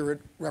an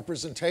accurate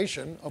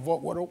representation of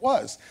what it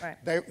was.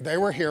 Right. They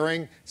were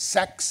hearing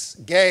sex,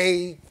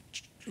 gay,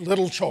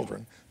 little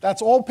children.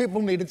 That's all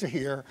people needed to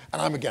hear,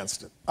 and I'm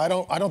against it. I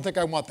don't think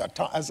I want that.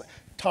 As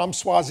Tom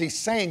Swazi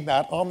saying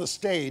that on the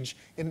stage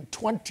in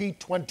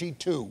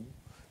 2022,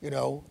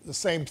 the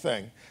same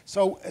thing.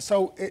 So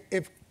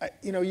if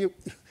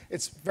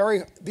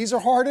these are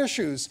hard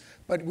issues,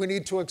 but we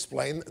need to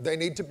explain. They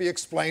need to be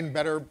explained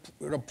better,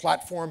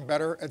 platform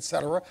better, et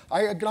cetera.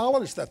 I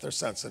acknowledge that they're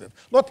sensitive.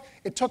 Look,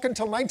 it took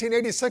until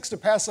 1986 to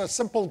pass a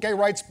simple gay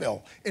rights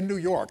bill in New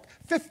York.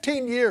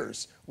 15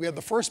 years. We had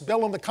the first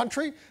bill in the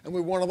country, and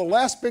we were one of the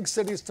last big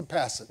cities to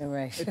pass it.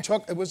 Right.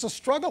 It was a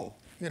struggle,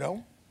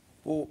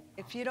 Well,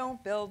 If you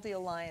don't build the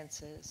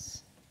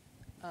alliances,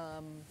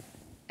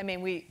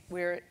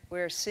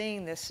 we're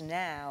seeing this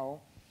now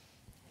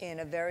in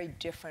a very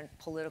different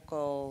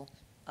political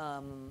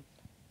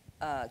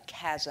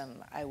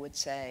chasm, I would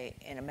say,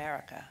 in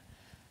America.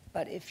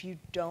 But if you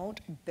don't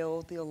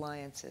build the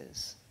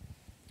alliances,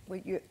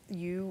 we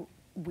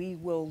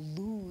will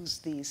lose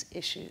these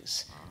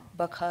issues,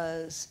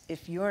 because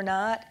if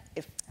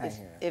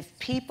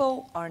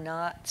people are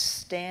not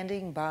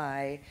standing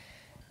by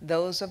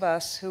those of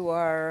us who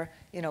are,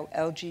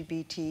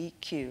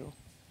 LGBTQ,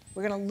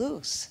 we're going to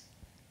lose.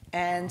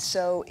 And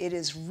so it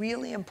is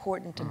really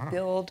important to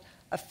build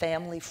a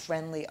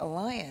family-friendly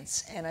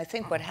alliance. And I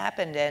think what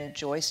happened, and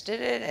Joyce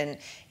did it, and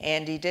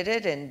Andy did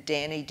it, and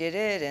Danny did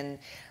it, and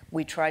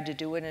we tried to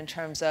do it in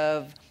terms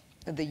of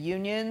the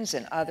unions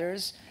and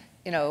others,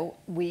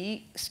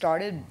 we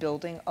started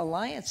building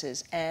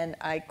alliances. And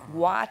I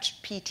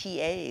watched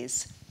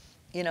PTAs,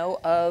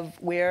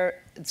 of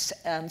where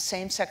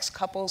same-sex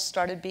couples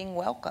started being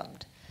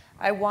welcomed.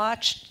 I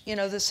watched,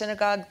 the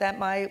synagogue that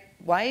my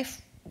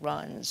wife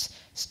runs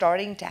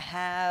starting to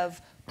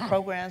have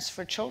programs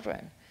for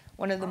children.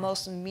 One of the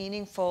most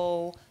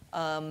meaningful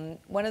times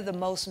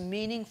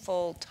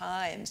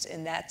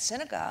in that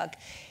synagogue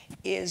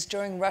is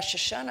during Rosh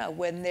Hashanah,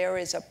 when there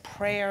is a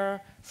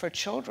prayer for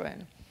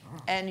children,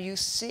 and you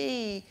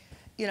see,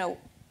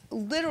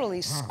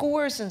 literally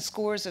scores and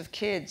scores of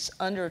kids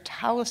under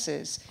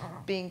taluses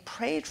being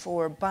prayed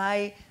for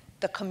by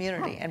the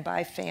community and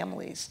by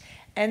families.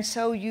 And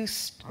so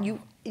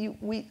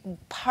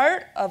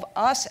part of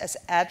us as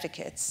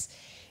advocates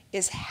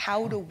is,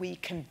 how do we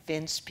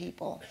convince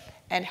people?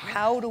 And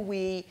how do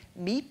we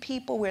meet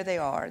people where they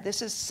are?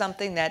 This is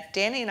something that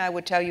Danny and I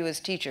would tell you as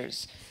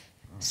teachers.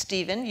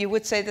 Stephen, you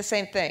would say the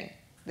same thing.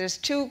 There's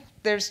two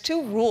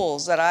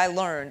rules that I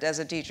learned as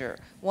a teacher.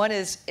 One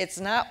is, it's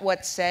not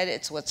what's said,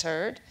 it's what's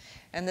heard.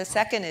 And the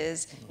second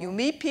is, you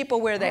meet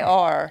people where they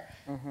are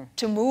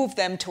to move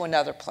them to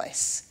another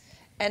place.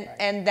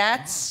 And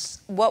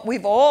that's what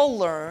we've all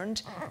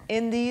learned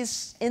in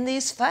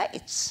these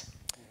fights.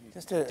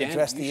 Just to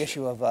address the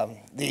issue of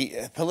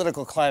the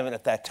political climate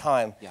at that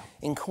time,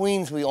 in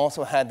Queens we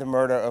also had the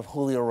murder of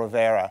Julio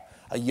Rivera,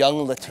 a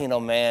young Latino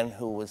man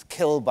who was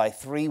killed by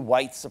 3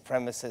 white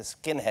supremacist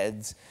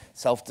skinheads,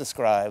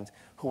 self-described,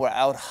 who were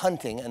out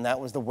hunting, and that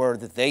was the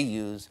word that they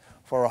used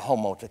for a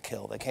homo to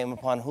kill. They came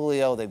upon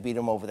Julio, they beat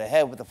him over the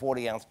head with a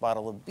 40-ounce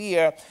bottle of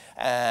beer,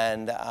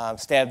 and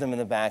stabbed him in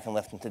the back and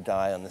left him to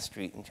die on the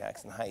street in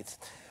Jackson Heights.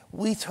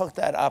 We took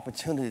that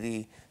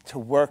opportunity to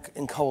work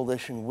in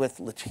coalition with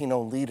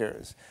Latino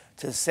leaders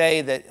to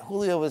say that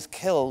Julio was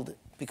killed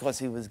because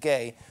he was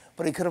gay,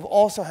 but he could have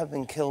also have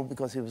been killed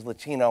because he was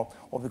Latino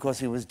or because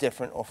he was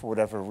different or for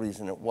whatever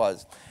reason it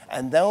was.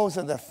 And those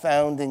are the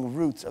founding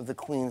roots of the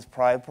Queens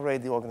Pride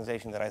Parade, the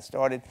organization that I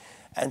started,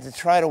 and to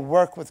try to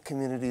work with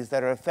communities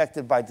that are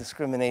affected by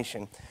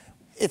discrimination.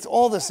 It's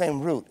all the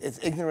same root. It's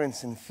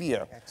ignorance and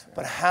fear.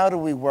 But how do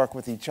we work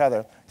with each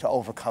other to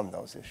overcome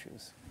those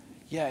issues?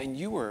 Yeah, and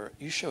you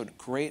showed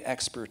great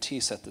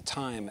expertise at the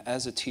time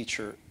as a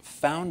teacher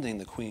founding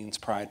the Queens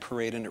Pride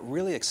Parade, and it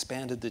really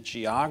expanded the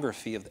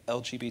geography of the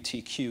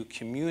LGBTQ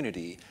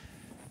community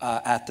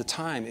at the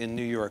time in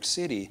New York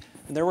City.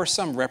 And there were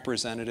some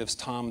representatives,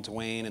 Tom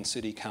Duane in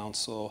City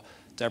Council,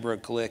 Deborah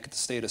Glick at the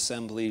State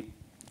Assembly,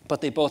 but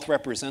they both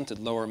represented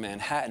Lower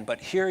Manhattan. But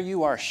here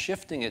you are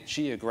shifting it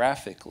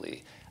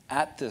geographically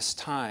at this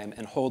time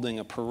and holding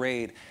a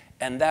parade.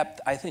 And that,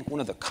 I think, one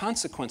of the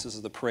consequences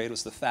of the parade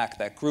was the fact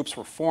that groups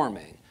were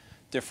forming.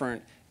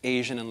 Different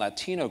Asian and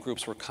Latino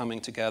groups were coming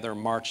together,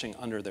 marching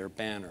under their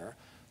banner.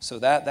 So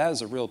that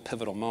is a real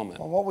pivotal moment.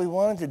 Well, what we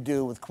wanted to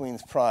do with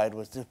Queens Pride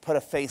was to put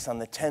a face on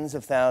the tens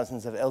of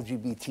thousands of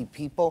LGBT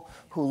people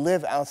who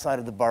live outside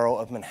of the borough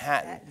of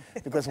Manhattan.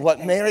 Because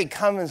what Mary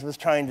Cummins was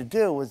trying to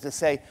do was to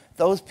say,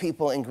 those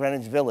people in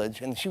Greenwich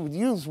Village, and she would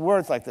use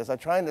words like this, are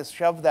trying to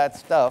shove that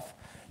stuff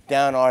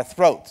down our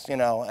throats,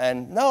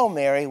 and no,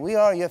 Mary, we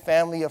are your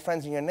family, your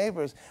friends, and your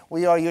neighbors.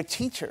 We are your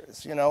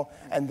teachers,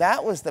 and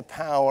that was the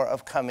power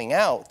of coming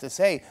out to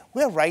say,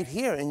 we're right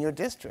here in your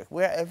district,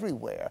 we're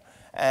everywhere.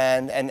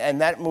 And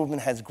that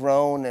movement has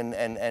grown,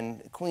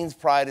 and Queens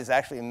Pride is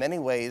actually in many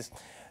ways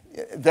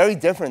very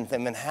different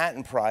than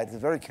Manhattan Pride. It's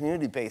very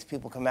community-based.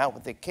 People come out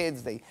with their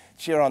kids, they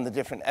cheer on the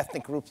different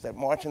ethnic groups that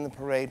march in the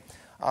parade.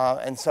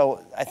 And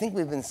so I think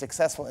we've been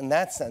successful in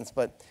that sense.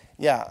 But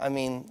yeah, I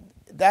mean,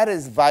 that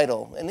is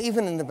vital. And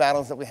even in the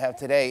battles that we have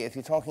today, if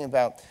you're talking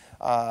about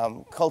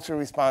culture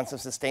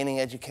responsive, sustaining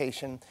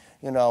education,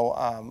 you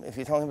know, if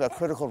you're talking about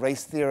critical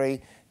race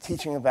theory,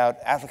 teaching about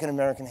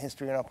African-American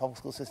history in our public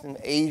school system,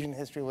 Asian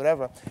history,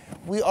 whatever,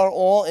 we are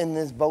all in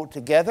this boat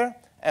together,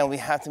 and we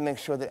have to make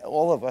sure that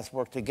all of us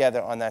work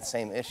together on that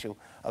same issue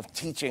of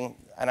teaching,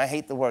 and I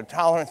hate the word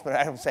tolerance, but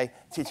I would say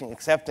teaching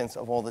acceptance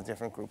of all the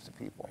different groups of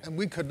people. And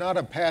we could not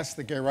have passed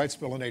the Gay Rights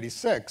Bill in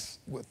 '86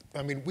 with,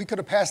 I mean, we could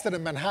have passed it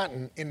in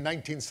Manhattan in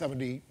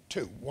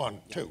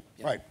 1972,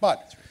 right?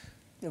 But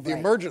the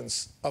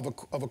emergence of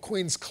a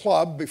Queens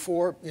Club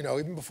before, you know,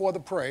 even before the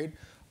parade,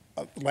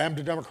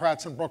 Lambda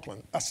Democrats in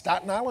Brooklyn, a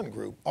Staten Island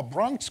group, a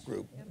Bronx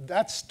group,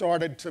 that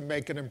started to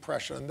make an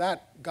impression, and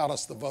that got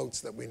us the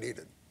votes that we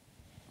needed.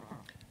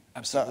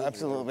 Absolutely. No,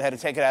 absolutely. We had to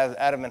take it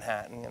out of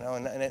Manhattan, you know,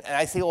 and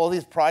I see all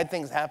these pride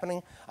things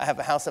happening. I have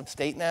a house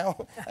upstate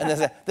now,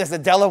 and there's a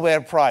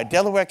Delaware pride,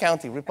 Delaware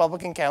County,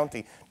 Republican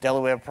County,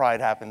 Delaware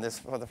pride happened this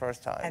for the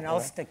first time. And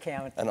Ulster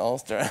County. And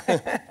Ulster.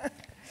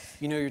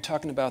 You know, you're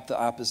talking about the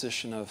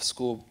opposition of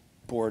School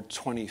Board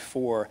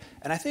 24,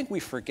 and I think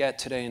we forget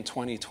today in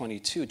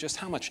 2022 just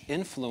how much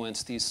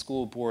influence these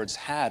school boards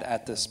had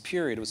at this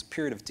period. It was a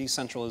period of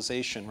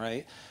decentralization,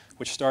 right,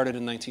 which started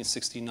in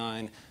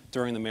 1969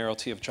 during the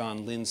mayoralty of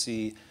John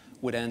Lindsay,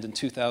 would end in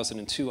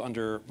 2002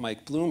 under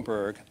Mike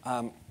Bloomberg.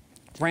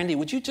 Randi,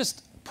 would you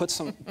just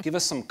give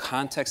us some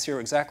context here,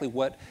 exactly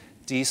what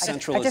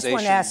decentralization I just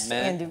want to ask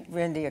meant?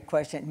 Randi a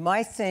question.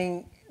 My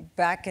thing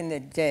back in the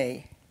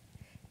day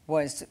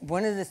was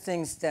one of the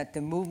things that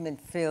the movement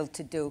failed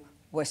to do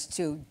was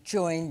to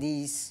join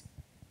these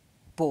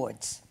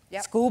boards,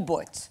 school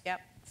boards.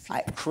 Yep.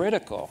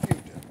 Critical.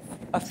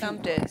 Some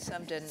did,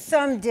 some didn't.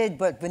 Some did,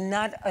 but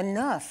not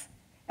enough,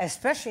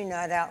 especially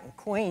not out in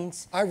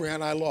Queens. I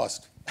ran, I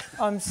lost.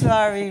 I'm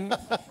sorry.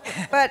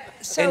 But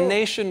so And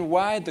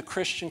nationwide, the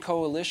Christian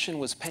Coalition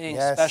was paying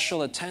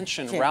special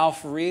attention. Yeah.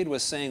 Ralph Reed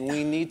was saying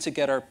we need to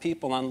get our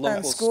people on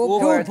local school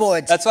boards.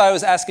 boards. That's why I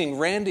was asking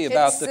Randi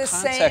about It's the the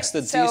context,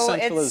 same- the so it's-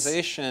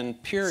 decentralization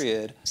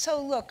period.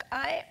 So look,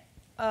 I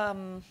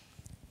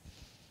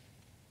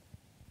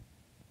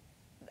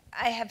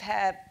have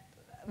had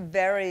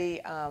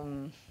very,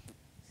 I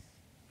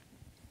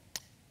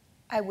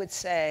would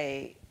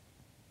say,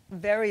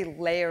 very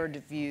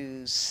layered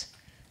views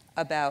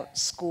about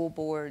school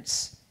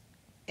boards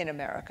in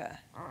America,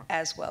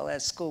 as well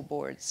as school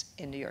boards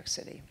in New York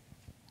City.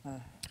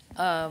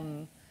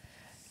 New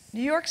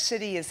York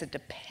City is a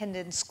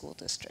dependent school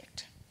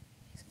district.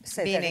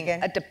 Say that Meaning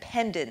again. a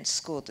dependent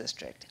school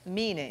district,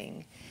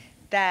 meaning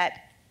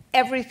that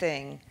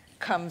everything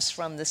comes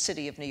from the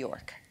city of New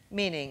York,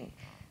 meaning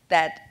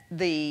that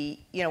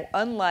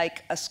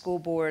unlike a school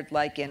board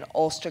like in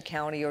Ulster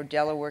County or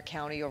Delaware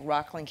County or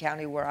Rockland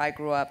County where I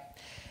grew up,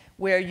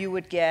 where you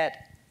would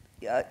get,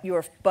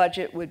 your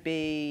budget would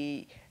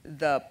be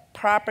the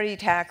property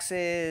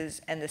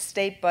taxes and the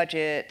state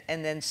budget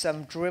and then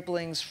some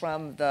dribblings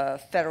from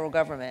the federal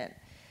government.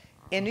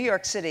 In New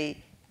York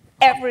City,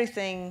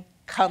 everything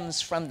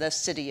comes from the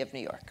city of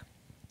New York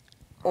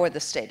or the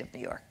state of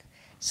New York.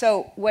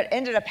 So what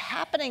ended up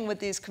happening with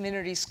these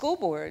community school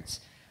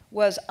boards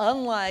was,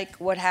 unlike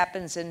what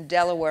happens in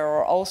Delaware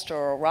or Ulster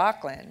or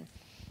Rockland,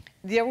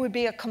 there would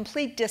be a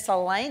complete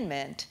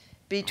disalignment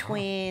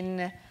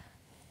between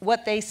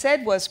what they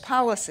said was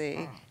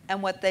policy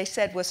and what they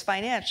said was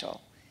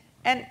financial.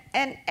 And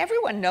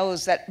everyone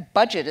knows that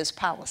budget is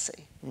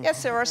policy.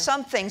 Yes, there are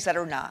some things that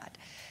are not.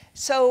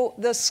 So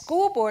the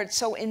school board,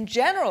 so in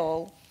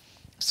general,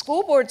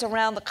 school boards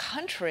around the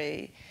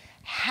country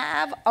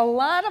have a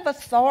lot of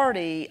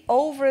authority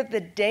over the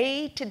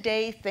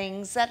day-to-day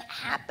things that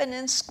happen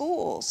in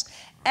schools.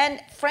 And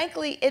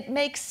frankly, it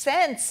makes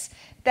sense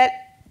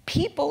that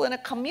people in a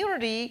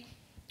community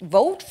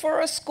vote for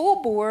a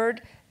school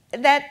board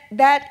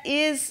that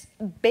is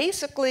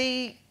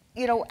basically,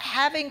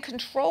 having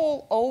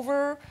control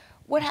over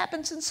what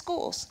happens in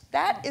schools.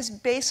 That is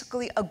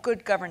basically a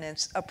good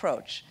governance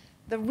approach.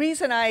 The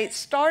reason I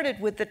started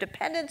with the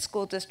dependent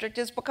school district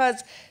is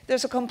because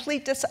there's a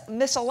complete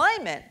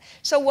misalignment.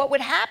 So what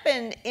would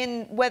happen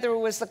in whether it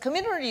was the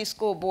community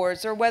school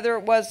boards or whether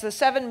it was the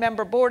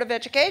 7-member Board of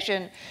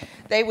Education,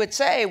 they would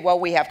say, well,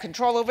 we have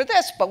control over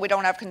this, but we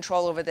don't have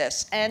control over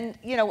this. And,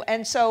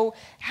 and so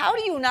how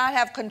do you not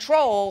have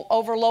control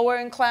over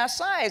lowering class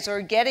size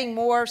or getting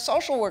more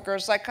social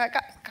workers, like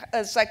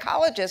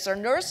psychologists or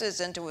nurses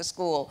into a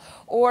school,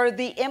 or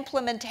the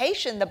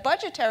implementation, the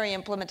budgetary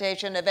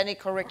implementation of any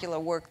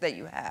curricular work that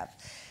you have?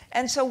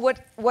 And so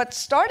what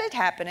started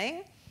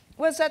happening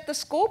was that the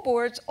school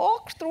boards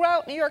all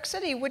throughout New York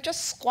City would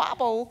just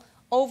squabble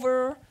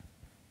over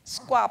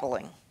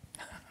squabbling.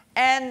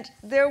 And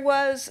there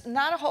was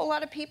not a whole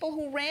lot of people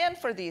who ran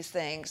for these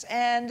things.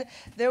 And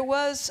there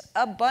was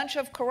a bunch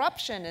of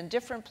corruption in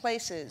different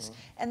places.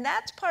 And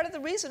that's part of the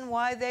reason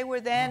why they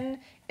were then,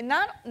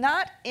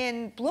 not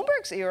in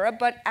Bloomberg's era,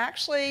 but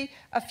actually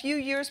a few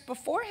years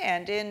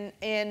beforehand,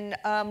 in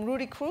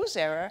Rudy Cruz's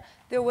era,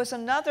 there was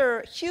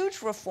another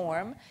huge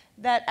reform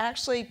that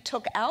actually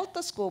took out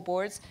the school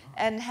boards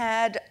and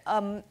had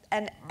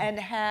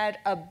had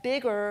a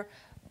bigger,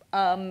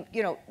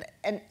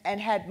 and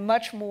had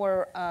much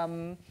more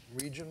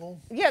Regional?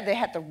 Yeah, they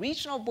had the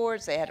regional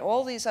boards, they had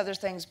all these other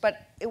things,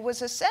 but it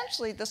was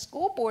essentially the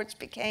school boards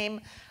became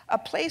a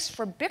place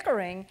for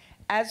bickering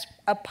as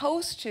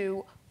opposed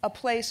to a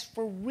place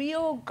for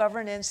real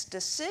governance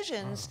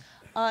decisions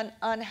on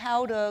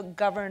how to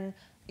govern,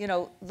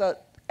 the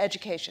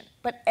education.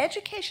 But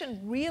education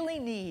really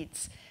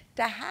needs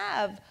to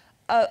have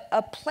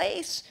a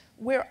place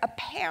where a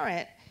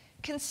parent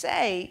can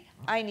say,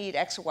 I need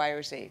X, Y,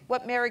 or Z.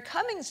 What Mary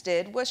Cummings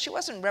did was she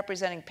wasn't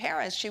representing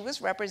parents, she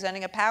was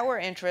representing a power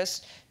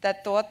interest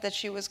that thought that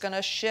she was going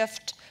to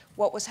shift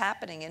what was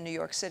happening in New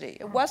York City.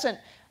 It wasn't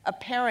a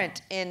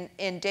parent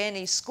in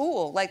Danny's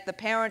school, like the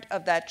parent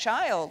of that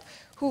child,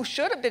 who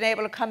should have been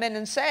able to come in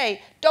and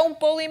say, don't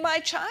bully my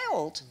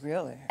child.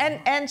 Really?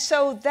 And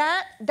so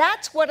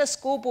that's what a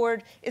school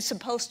board is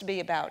supposed to be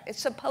about.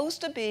 It's supposed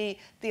to be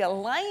the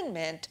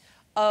alignment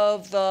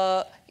of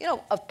the,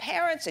 of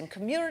parents and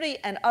community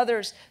and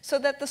others, so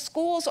that the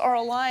schools are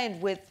aligned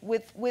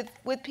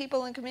with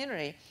people in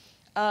community.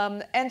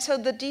 And so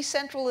the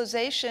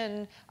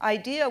decentralization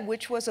idea,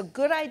 which was a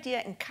good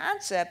idea in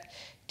concept,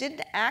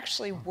 didn't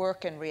actually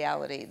work in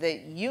reality.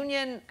 The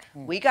union,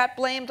 we got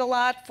blamed a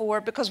lot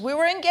for, because we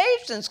were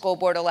engaged in school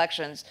board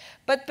elections,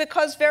 but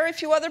because very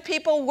few other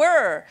people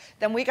were,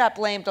 then we got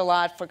blamed a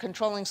lot for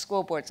controlling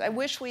school boards. I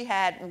wish we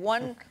had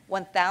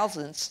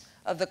 1/1000th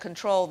of the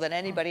control that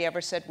anybody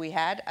ever said we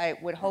had. I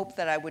would hope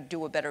that I would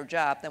do a better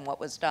job than what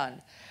was done.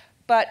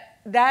 But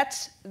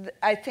that's,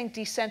 I think,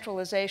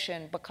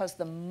 decentralization, because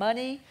the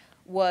money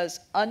was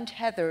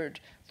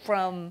untethered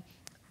from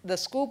the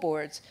school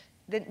boards,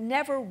 that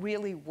never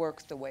really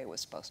worked the way it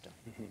was supposed to.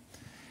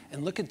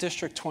 And look at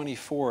District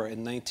 24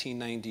 in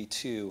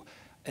 1992,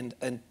 and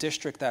a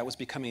district that was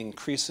becoming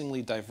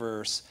increasingly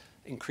diverse,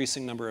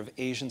 increasing number of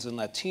Asians and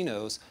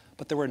Latinos,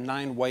 but there were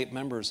 9 white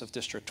members of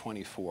District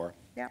 24.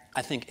 Yeah.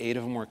 I think 8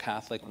 of them were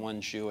Catholic, 1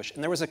 Jewish.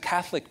 And there was a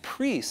Catholic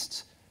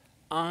priest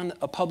on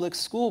a public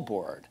school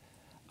board,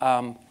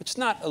 which is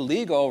not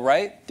illegal,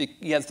 right?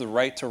 He has the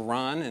right to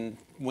run and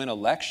win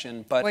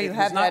election, but well, it was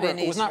not reflected.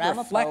 Well, you have that in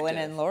East Ramapo and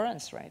in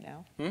Lawrence right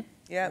now.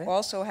 You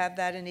also have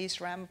that in East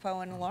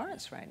Ramapo and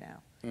Lawrence right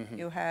now.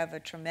 You have a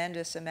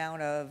tremendous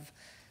amount of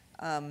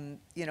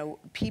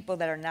people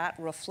that are not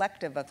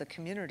reflective of the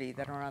community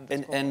that are on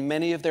the school. And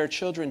many of their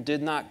children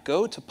did not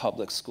go to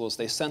public schools.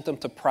 They sent them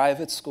to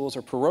private schools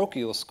or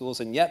parochial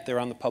schools, and yet they're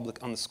on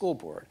the school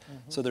board.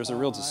 So there's a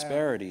real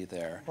disparity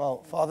there.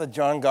 Well, Father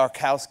John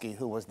Garkowski,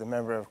 who was the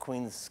member of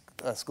Queens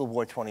School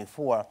Board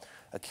 24,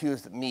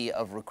 accused me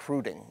of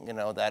recruiting,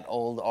 that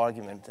old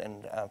argument.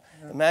 And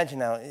imagine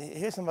now,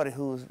 here's somebody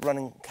who's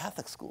running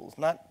Catholic schools,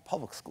 not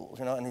public schools,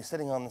 and he's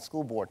sitting on the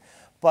school board.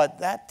 But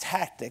that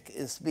tactic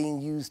is being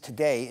used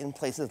today in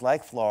places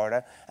like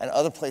Florida and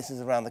other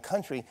places around the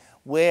country,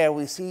 where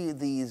we see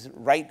these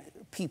right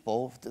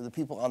people, the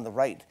people on the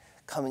right,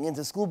 coming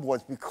into school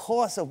boards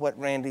because of what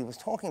Randi was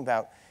talking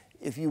about.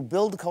 If you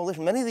build a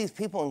coalition, many of these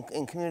people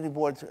in Community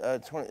Board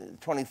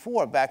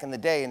 24 back in the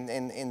day, in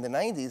the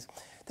 90s,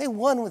 they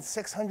won with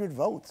 600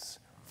 votes,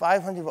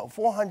 500 votes,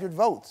 400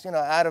 votes,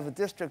 out of a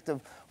district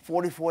of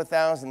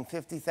 44,000,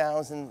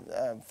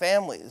 50,000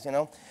 families,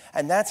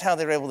 And that's how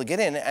they're able to get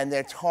in, and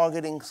they're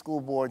targeting school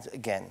boards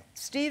again.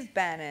 Steve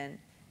Bannon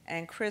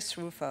and Chris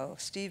Rufo,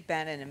 Steve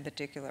Bannon in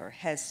particular,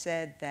 has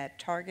said that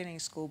targeting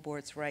school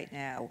boards right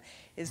now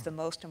is the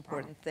most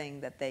important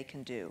thing that they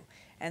can do.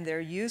 And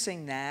they're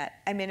using that.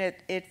 I mean,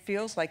 it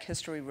feels like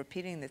history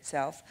repeating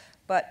itself,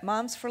 but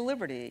Moms for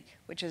Liberty,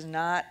 which is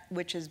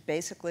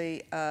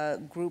basically a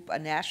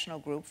national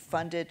group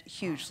funded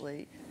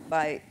hugely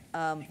by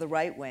the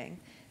right wing,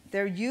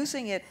 they're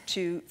using it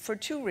for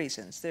 2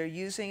 reasons. They're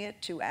using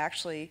it to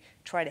actually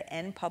try to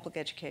end public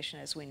education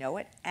as we know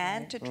it,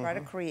 and to try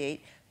to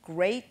create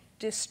great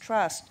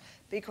distrust,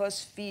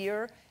 because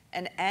fear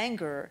and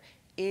anger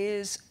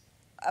is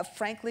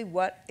frankly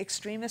what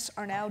extremists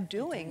are now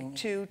doing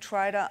to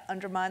try to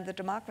undermine the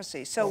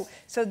democracy. So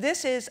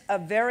this is a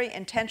very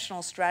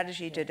intentional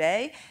strategy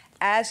today,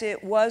 as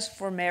it was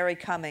for Mary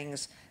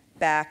Cummings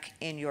back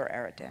in your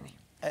era, Danny.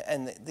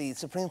 And the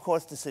Supreme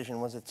Court's decision,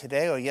 was it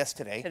today or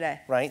yesterday? Today.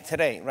 Right,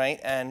 today,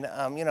 right? And,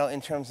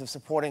 in terms of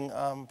supporting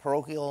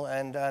parochial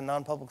and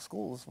non-public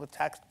schools with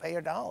taxpayer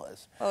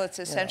dollars. Well, it's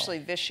essentially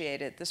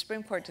vitiated. The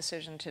Supreme Court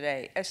decision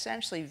today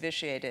essentially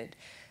vitiated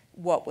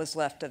what was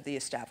left of the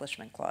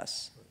Establishment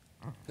Clause.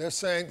 They're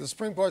saying, the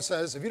Supreme Court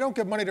says, if you don't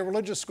give money to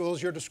religious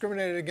schools, you're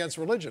discriminated against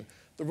religion.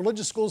 The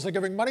religious schools they're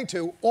giving money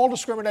to all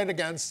discriminate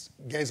against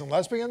gays and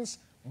lesbians,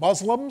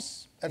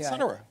 Muslims,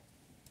 etc.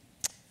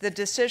 The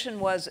decision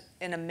was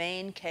in a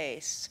Maine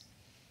case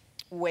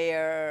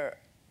where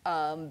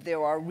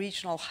there are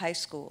regional high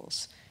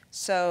schools.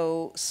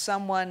 So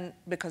someone,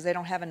 because they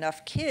don't have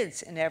enough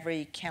kids in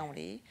every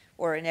county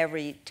or in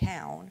every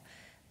town,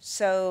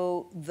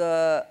 so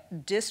the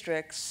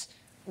districts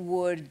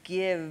would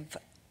give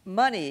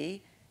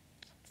money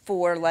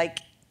for, like,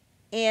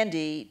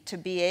 Andy to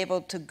be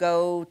able to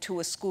go to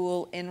a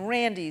school in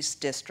Randi's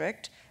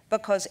district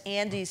because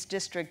Andy's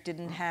district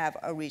didn't have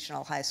a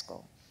regional high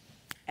school.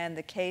 And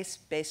the case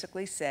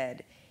basically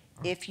said,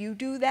 if you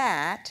do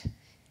that,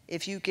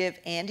 if you give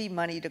Andy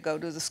money to go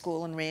to the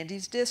school in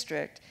Randi's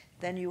district,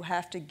 then you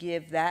have to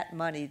give that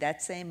money,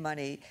 that same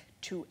money,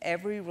 to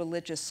every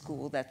religious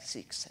school that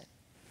seeks it.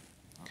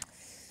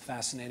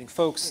 Fascinating.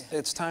 Folks,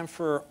 it's time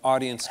for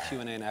audience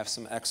Q&A, and I have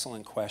some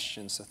excellent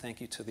questions, so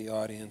thank you to the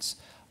audience.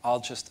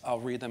 I'll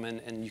read them,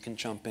 and you can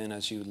jump in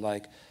as you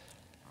like.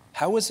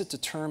 How was it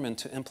determined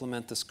to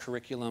implement this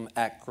curriculum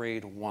at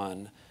grade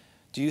 1?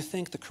 Do you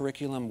think the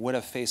curriculum would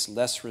have faced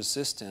less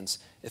resistance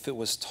if it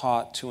was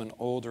taught to an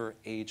older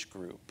age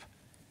group?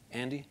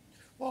 Andy?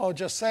 Well, I'll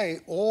just say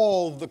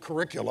all the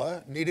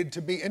curricula needed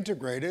to be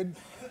integrated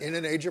in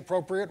an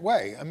age-appropriate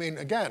way. I mean,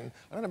 again,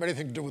 I don't have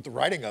anything to do with the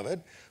writing of it,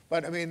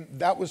 but I mean,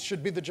 that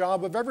should be the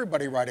job of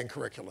everybody writing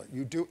curricula.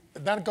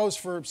 That goes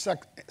for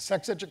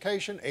sex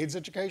education, AIDS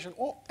education,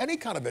 any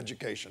kind of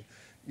education.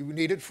 You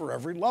need it for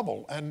every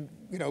level. And,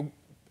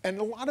 and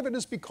a lot of it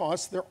is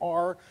because there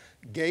are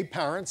gay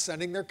parents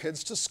sending their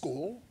kids to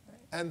school,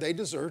 and they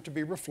deserve to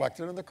be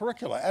reflected in the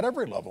curricula at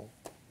every level.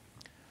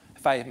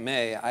 If I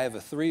may, I have a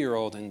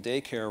 3-year-old in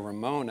daycare,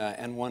 Ramona,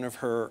 and one of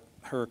her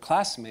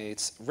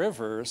classmates,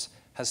 Rivers,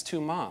 has 2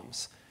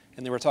 moms.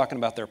 And they were talking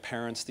about their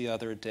parents the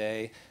other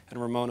day,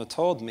 and Ramona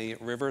told me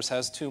Rivers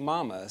has 2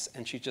 mamas,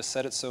 and she just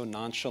said it so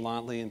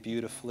nonchalantly and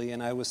beautifully,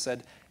 and I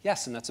said,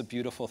 yes, and that's a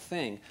beautiful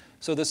thing.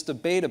 So this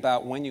debate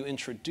about when you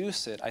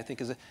introduce it, I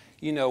think is,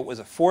 was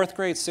it 4th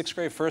grade, 6th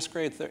grade, 1st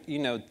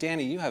grade?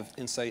 Danny, you have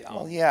insight on.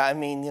 Well, yeah, I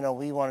mean,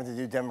 we wanted to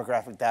do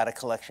demographic data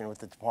collection with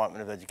the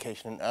Department of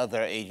Education and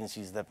other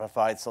agencies that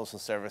provide social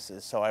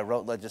services. So I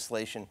wrote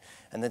legislation,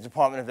 and the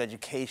Department of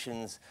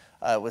Education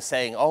was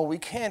saying, oh, we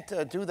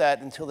can't do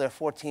that until they're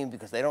 14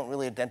 because they don't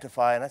really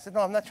identify. And I said,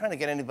 no, I'm not trying to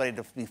get anybody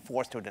to be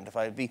forced to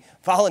identify. It'd be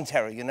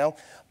voluntary,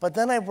 But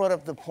then I brought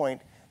up the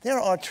point, there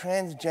are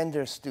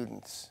transgender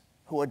students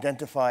who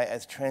identify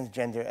as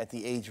transgender at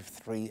the age of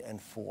 3 and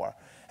 4.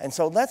 And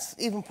so let's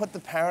even put the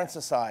parents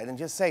aside and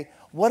just say,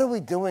 what are we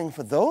doing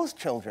for those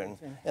children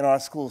in our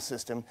school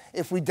system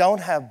if we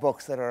don't have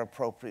books that are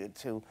appropriate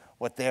to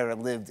what their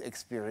lived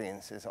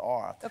experiences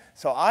are?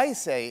 So I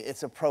say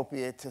it's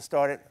appropriate to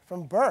start it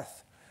from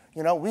birth.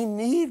 We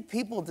need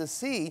people to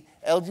see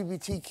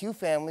LGBTQ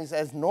families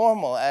as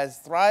normal, as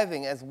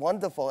thriving, as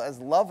wonderful, as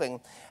loving,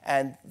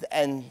 and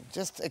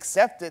just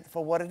accept it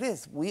for what it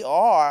is. We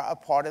are a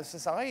part of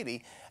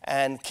society,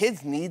 and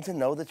kids need to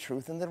know the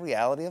truth and the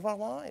reality of our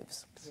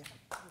lives. Yeah.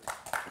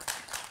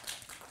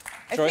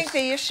 I think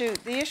the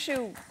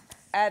issue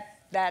at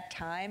that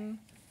time,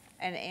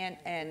 and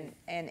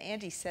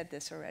Andy said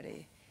this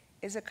already,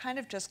 is it kind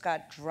of just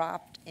got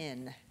dropped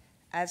in,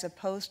 as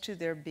opposed to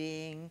there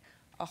being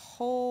a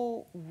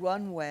whole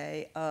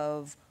runway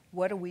of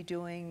what are we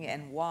doing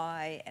and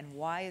why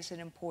is it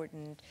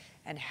important,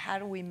 and how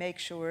do we make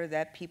sure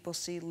that people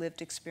see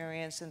lived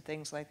experience and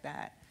things like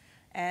that.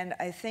 And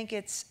I think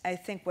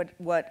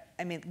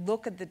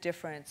look at the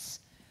difference.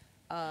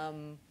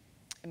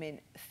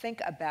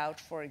 Think about,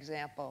 for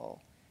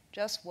example,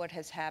 just what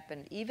has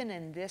happened, even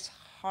in this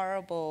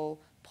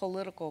horrible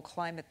political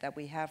climate that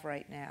we have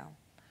right now,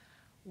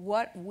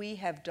 what we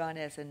have done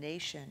as a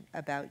nation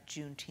about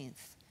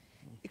Juneteenth,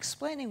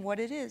 explaining what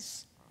it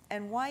is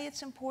and why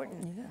it's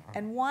important,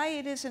 and why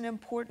it is an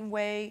important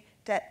way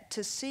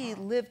to see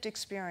lived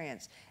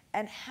experience.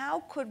 And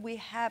how could we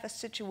have a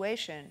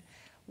situation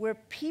where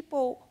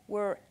people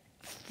were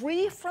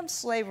free from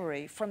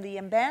slavery, from the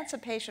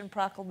Emancipation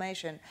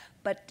Proclamation,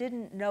 but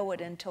didn't know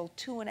it until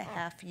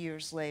 2.5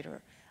 years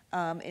later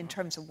in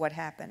terms of what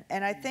happened.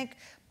 And I think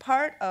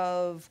part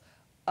of,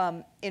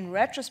 in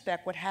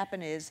retrospect, what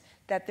happened is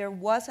that there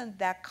wasn't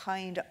that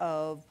kind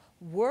of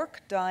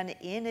work done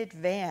in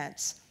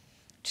advance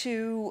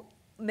to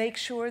make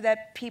sure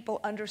that people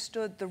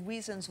understood the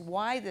reasons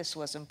why this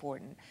was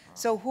important.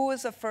 So who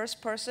was the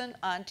first person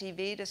on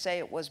TV to say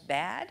it was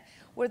bad?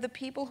 Were the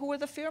people who were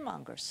the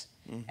fearmongers.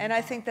 Mm-hmm. And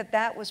I think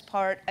that was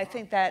part, I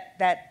think that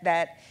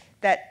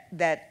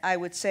I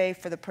would say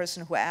for the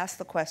person who asked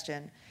the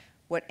question,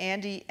 what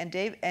Andy and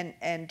Dave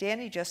and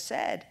Danny just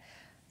said,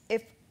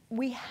 if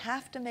we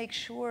have to make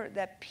sure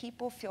that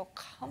people feel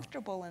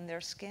comfortable in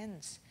their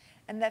skins,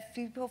 and that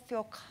people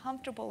feel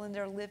comfortable in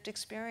their lived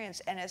experience.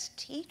 And as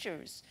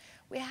teachers,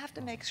 we have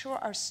to make sure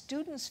our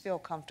students feel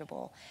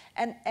comfortable.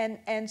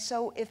 And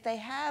so if they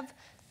have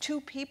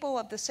 2 people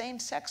of the same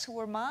sex who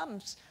are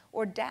moms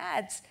or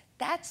dads,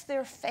 that's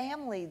their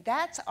family.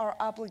 That's our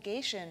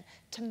obligation,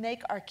 to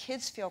make our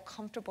kids feel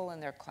comfortable in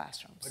their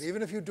classrooms. But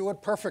even if you do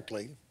it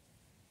perfectly,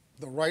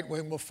 the right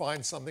wing will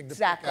find something to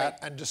pick at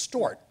and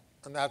distort.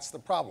 And that's the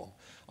problem.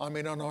 I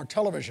mean, on our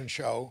television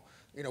show,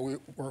 You know,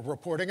 we're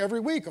reporting every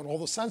week on all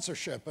the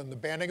censorship and the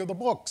banning of the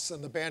books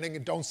and the banning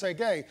of Don't Say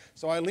Gay.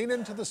 So I lean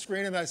into the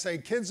screen and I say,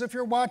 kids, if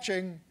you're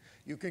watching,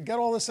 you can get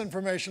all this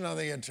information on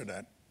the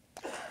internet.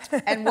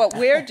 And what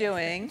we're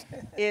doing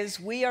is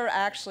we are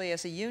actually,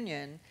 as a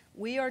union,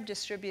 we are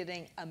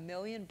distributing 1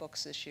 million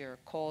books this year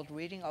called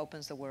Reading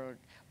Opens the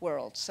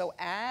World. So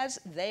as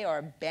they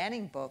are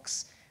banning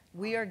books,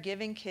 we are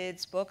giving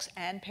kids books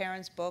and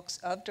parents books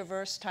of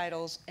diverse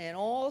titles in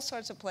all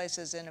sorts of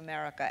places in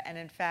America. And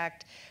in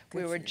fact,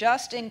 we were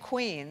just in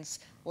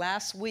Queens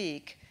last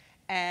week,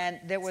 and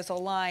there was a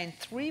line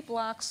 3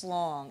 blocks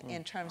long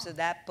in terms of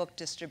that book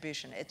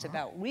distribution. It's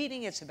about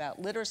reading, it's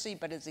about literacy,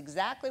 but it's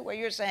exactly what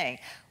you're saying.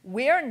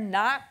 We're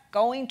not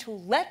going to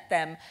let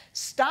them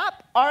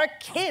stop our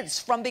kids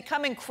from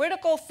becoming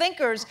critical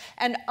thinkers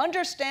and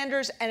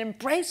understanders and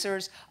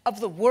embracers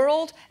of the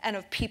world and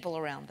of people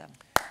around them.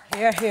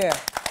 Hear, hear.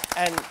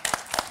 And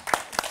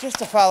just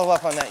to follow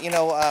up on that, you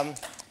know,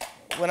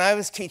 when I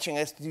was teaching,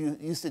 I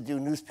used to do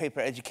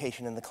newspaper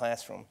education in the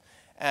classroom.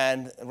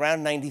 And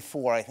around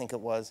 94, I think it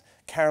was,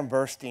 Karen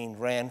Burstein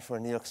ran for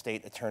New York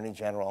State Attorney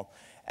General.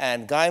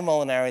 And Guy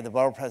Molinari, the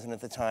borough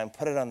president at the time,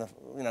 put it on the,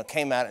 you know,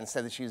 came out and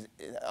said that she was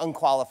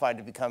unqualified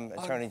to become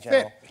Attorney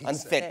General.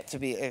 Unfit to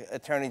be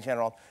Attorney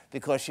General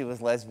because she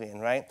was lesbian,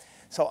 right?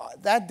 So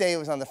that day, it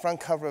was on the front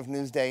cover of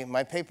Newsday.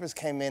 My papers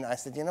came in. I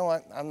said, you know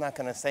what? I'm not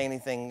going to say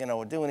anything, you know,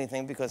 or do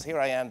anything, because here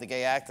I am, the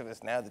gay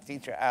activist now, the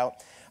teacher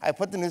out. I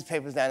put the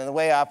newspapers down, and the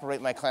way I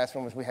operate my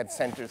classroom was we had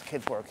centers.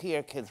 Kids work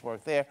here, kids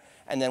work there.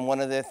 And then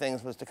one of their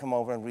things was to come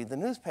over and read the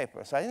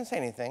newspaper. So I didn't say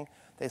anything.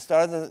 They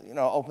started to, you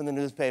know, open the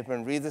newspaper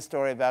and read the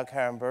story about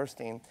Karen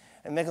Burstein.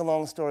 And make a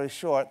long story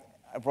short,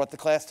 I brought the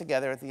class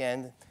together at the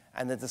end,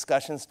 and the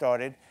discussion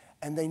started,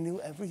 and they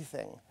knew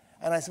everything.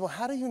 And I said, well,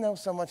 how do you know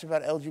so much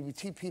about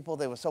LGBT people?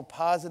 They were so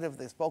positive.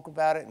 They spoke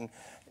about it. And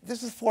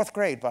this is 4th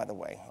grade, by the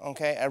way,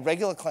 okay, a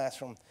regular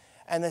classroom.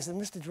 And they said,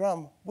 Mr.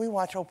 Dromm, we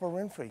watch Oprah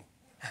Winfrey.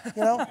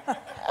 You know,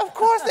 of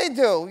course they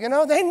do. You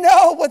know, they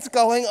know what's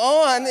going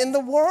on in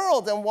the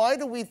world. And why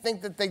do we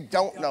think that they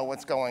don't know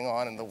what's going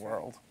on in the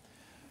world?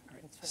 All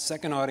right.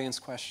 Second audience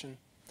question.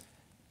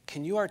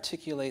 Can you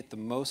articulate the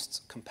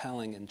most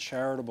compelling and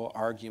charitable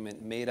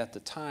argument made at the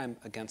time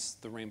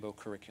against the rainbow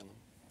curriculum?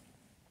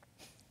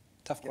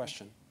 Tough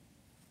question.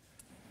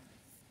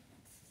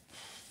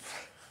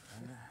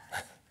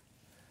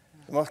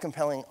 The most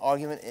compelling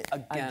argument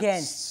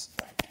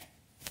against.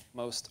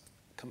 Most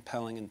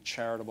compelling and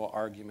charitable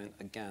argument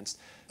against.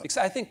 Because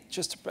I think,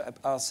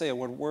 I'll say a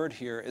word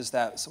here, is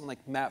that someone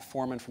like Matt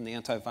Foreman from the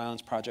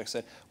Anti-Violence Project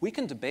said, we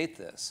can debate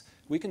this.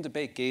 We can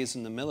debate gays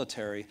in the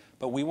military,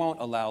 but we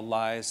won't allow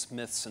lies,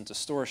 myths, and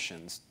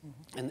distortions.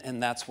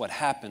 And that's what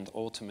happened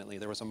ultimately.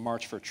 There was a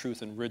March for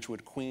Truth in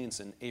Ridgewood, Queens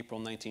in April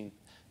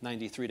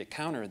 1993 to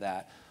counter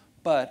that.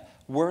 But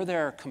were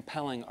there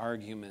compelling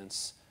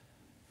arguments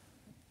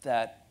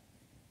that...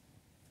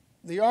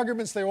 The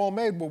arguments they all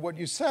made were what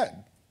you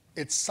said.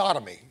 It's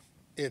sodomy.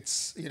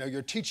 It's, you know,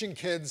 you're teaching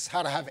kids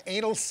how to have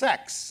anal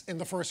sex in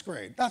the 1st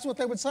grade. That's what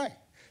they would say.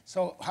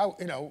 So how,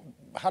 you know,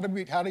 how do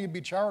you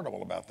be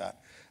charitable about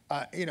that?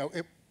 You know,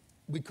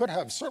 we could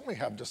certainly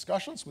have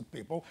discussions with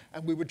people,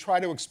 and we would try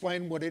to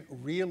explain what it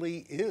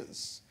really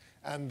is,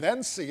 and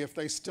then see if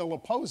they still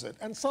oppose it.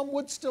 And some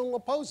would still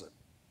oppose it.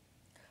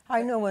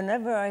 I know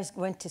whenever I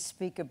went to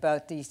speak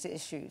about these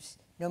issues,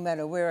 no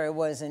matter where I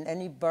was in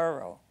any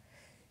borough,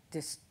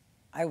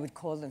 I would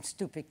call them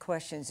stupid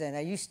questions. And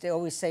I used to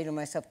always say to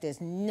myself,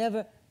 there's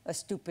never a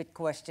stupid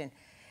question,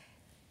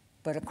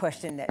 but a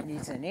question that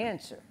needs an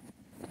answer.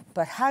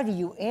 But how do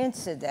you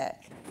answer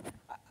that?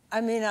 I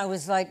mean, I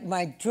was like,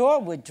 my jaw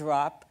would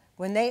drop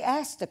when they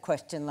asked a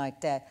question like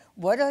that.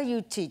 What are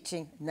you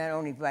teaching? Not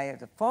only via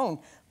the phone,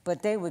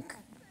 but they would,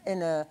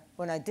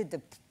 when I did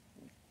the,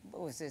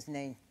 what was his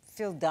name?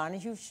 Phil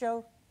Donahue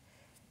show,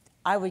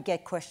 I would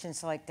get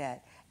questions like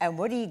that. And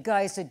what are you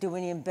guys are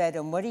doing in bed?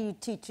 And what are you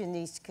teaching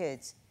these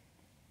kids?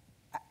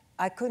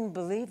 I couldn't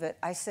believe it.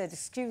 I said,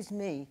 excuse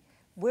me,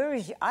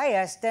 I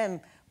asked them,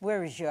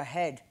 where is your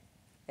head?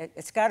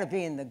 It's got to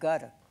be in the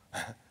gutter.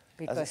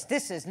 Because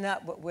this is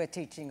not what we're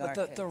teaching our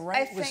kids. The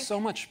right was so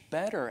much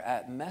better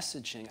at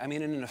messaging, I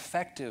mean, in an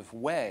effective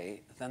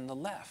way, than the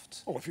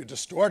left. Oh, if you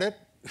distort it,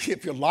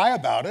 if you lie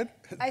about it,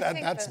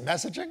 that's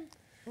messaging?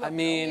 Look, I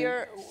mean...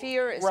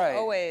 Fear is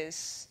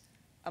always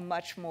a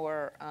much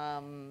more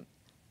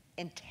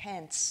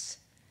intense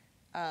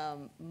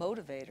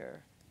motivator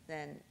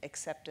than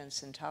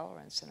acceptance and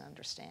tolerance and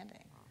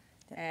understanding.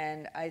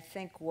 And I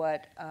think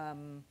what,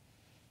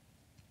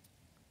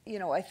 you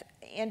know,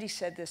 Andy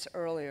said this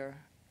earlier,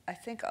 I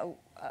think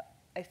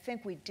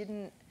we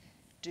didn't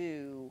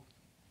do,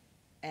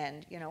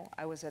 and you know,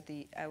 I was at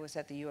the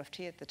U of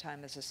T at the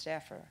time as a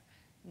staffer.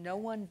 No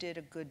one did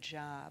a good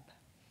job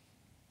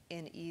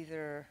in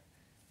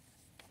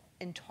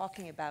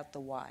talking about the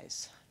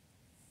whys.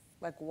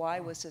 Like, why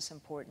was this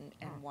important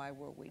and why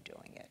were we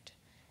doing it?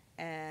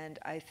 And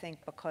I think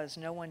because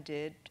no one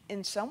did,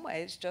 in some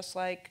ways, just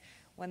like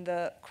when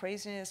the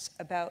craziness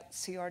about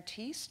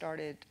CRT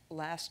started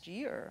last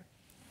year,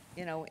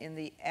 you know, in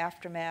the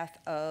aftermath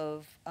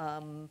of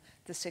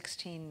the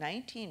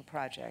 1619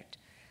 project,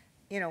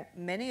 you know,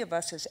 many of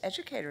us as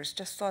educators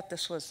just thought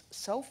this was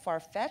so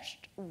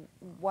far-fetched.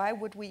 Why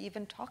would we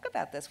even talk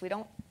about this? We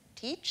don't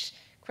teach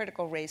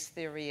critical race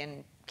theory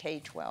in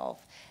K-12.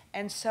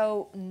 And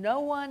so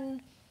no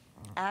one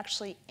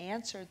actually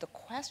answered the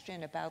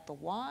question about the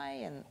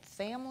why and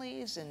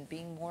families and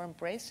being more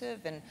embracive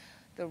and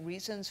the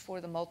reasons for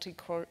the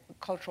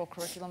multicultural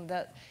curriculum.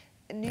 That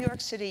New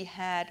York City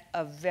had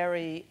a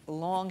very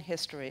long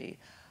history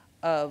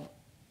of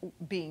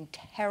being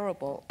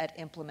terrible at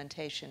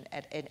implementation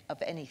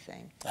of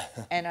anything.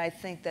 And I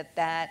think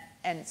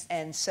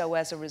and so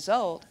as a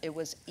result, it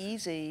was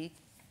easy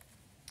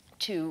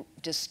to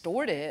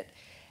distort it,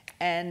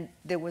 and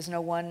there was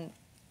no one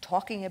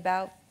talking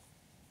about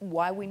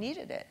why we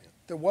needed it.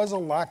 There was a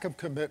lack of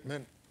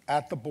commitment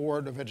at the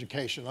Board of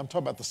Education, I'm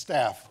talking about the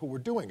staff who were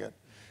doing it,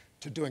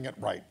 to doing it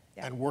right,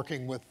 and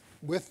working with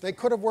they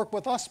could have worked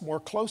with us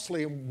more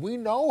closely, and we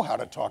know how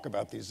to talk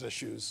about these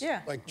issues,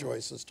 like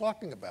Joyce is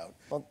talking about.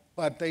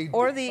 But they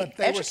were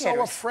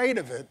so afraid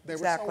of it. They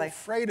were so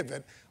afraid of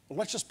it. Well,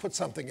 let's just put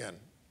something in,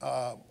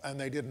 and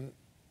they didn't.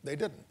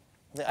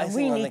 And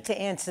we need to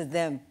answer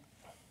them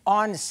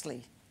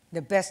honestly,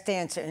 the best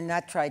answer, and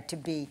not try to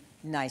be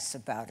nice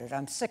about it.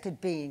 I'm sick of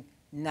being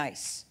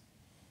nice.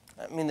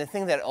 I mean, the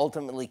thing that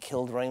ultimately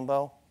killed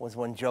Rainbow was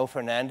when Joe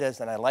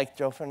Fernandez, and I like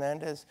Joe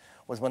Fernandez,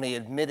 was when he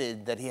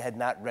admitted that he had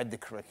not read the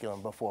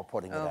curriculum before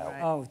putting it out.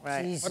 Right.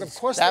 Oh, Jesus. But of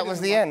course that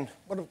was the end.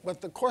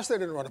 But of course they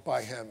didn't run it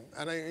by him.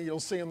 And you'll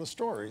see in the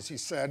stories, he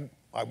said,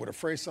 I would have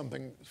phrased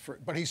something,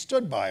 but he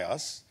stood by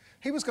us.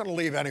 He was going to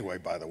leave anyway,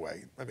 by the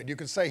way. I mean, you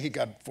could say he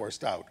got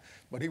forced out,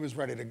 but he was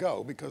ready to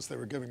go because they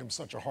were giving him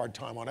such a hard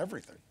time on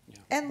everything. Yeah.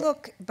 And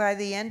look, by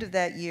the end of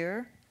that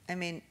year, I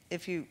mean,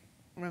 if you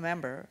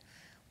remember,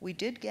 we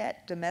did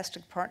get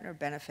domestic partner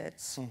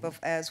benefits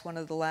as one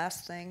of the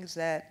last things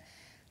that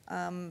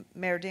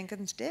Mayor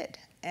Dinkins did.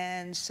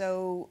 And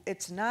so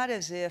it's not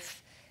as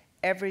if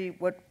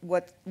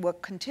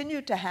what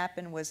continued to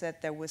happen was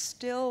that there was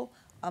still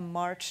a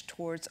march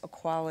towards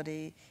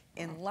equality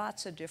in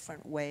lots of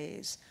different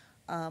ways.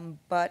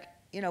 But,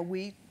 you know,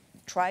 we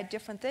tried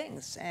different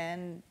things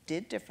and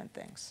did different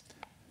things.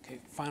 Okay,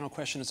 final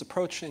question. It's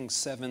approaching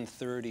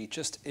 7:30.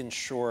 Just in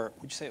short,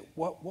 would you say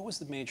what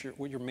was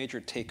your major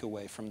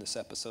takeaway from this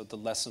episode, the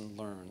lesson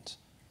learned,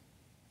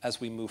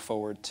 as we move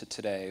forward to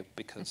today?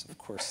 Because of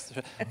course,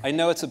 I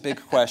know it's a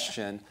big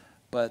question,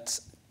 but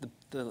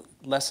the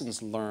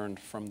lessons learned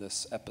from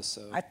this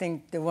episode. I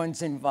think the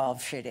ones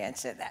involved should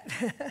answer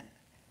that.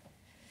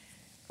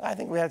 I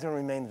think we have to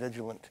remain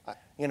vigilant.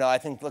 You know, I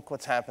think look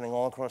what's happening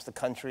all across the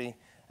country,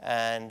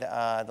 and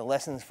the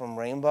lessons from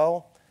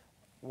Rainbow.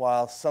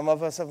 While some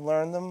of us have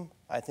learned them,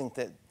 I think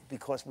that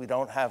because we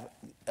don't have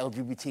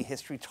LGBT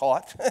history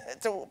taught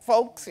to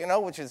folks, you know,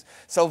 which is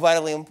so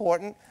vitally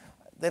important,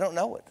 they don't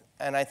know it.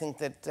 And I think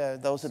that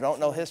those who don't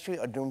know history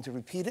are doomed to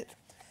repeat it.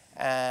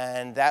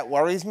 And that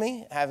worries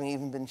me, having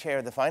even been chair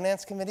of the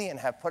Finance Committee and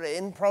have put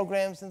in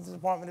programs in the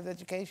Department of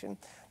Education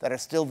that are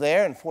still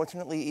there. And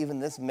fortunately, even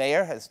this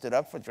mayor has stood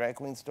up for Drag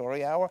Queen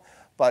Story Hour.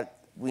 But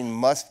we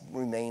must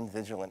remain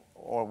vigilant,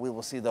 or we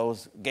will see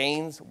those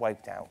gains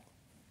wiped out.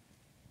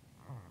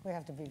 We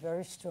have to be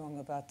very strong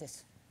about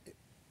this.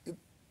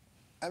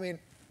 I mean,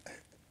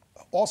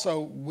 also,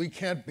 we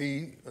can't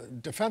be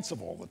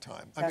defensive all the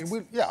time. I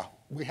mean,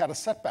 we had a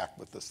setback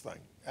with this thing,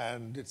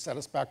 and it set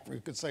us back, you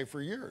could say, for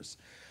years.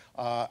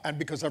 And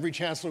because every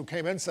chancellor who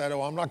came in said,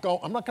 oh, I'm not going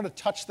to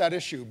touch that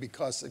issue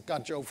because it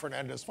got Joe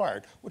Fernandez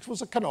fired, which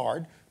was a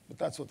canard, but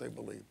that's what they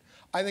believed.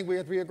 I think we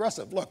have to be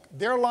aggressive. Look,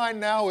 their line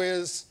now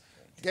is,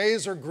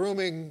 gays are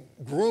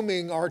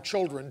grooming our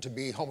children to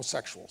be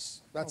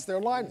homosexuals. That's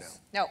their line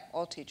now. No,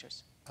 all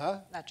teachers. Huh?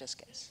 Not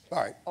just gays. All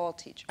right. All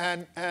teachers.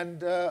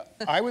 And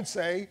I would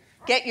say...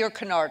 Get your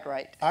canard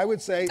right. I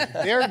would say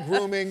they're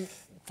grooming,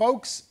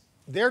 folks,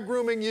 they're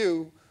grooming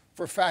you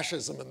for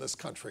fascism in this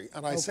country.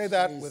 And I say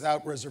that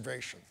without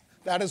reservation.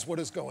 That is what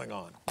is going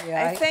on.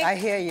 Yeah, I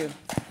hear you.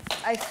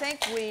 I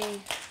think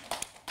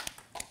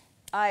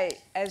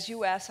as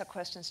you asked that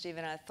question,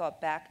 Stephen, I thought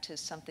back to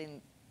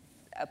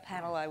a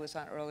panel I was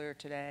on earlier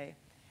today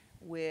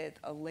with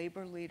a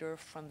labor leader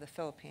from the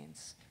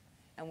Philippines.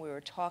 And we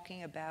were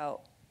talking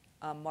about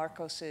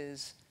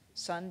Marcos's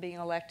son being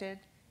elected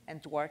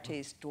and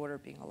Duarte's daughter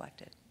being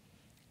elected,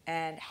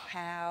 and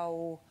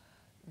how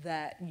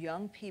that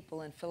young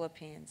people in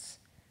Philippines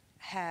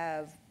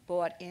have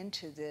bought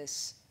into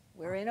this.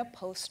 We're in a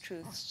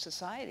post-truth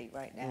society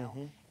right now,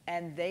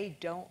 and they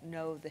don't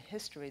know the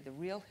history, the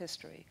real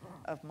history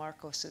of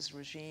Marcos's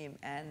regime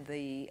and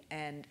the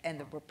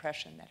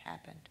repression that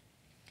happened.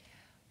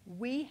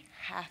 We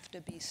have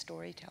to be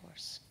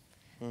storytellers.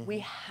 We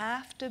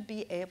have to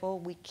be able,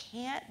 we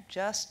can't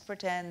just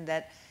pretend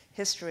that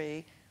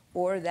history,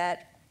 or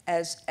that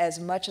as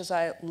much as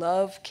I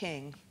love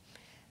King,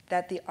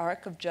 that the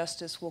arc of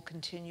justice will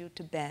continue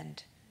to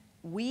bend.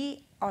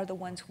 We are the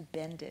ones who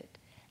bend it.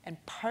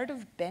 And part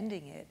of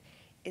bending it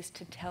is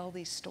to tell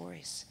these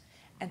stories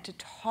and to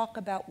talk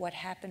about what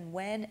happened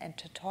when, and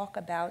to talk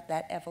about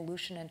that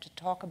evolution, and to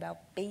talk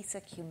about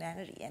basic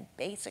humanity and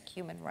basic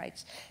human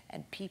rights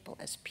and people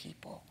as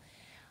people.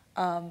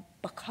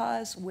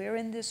 Because we're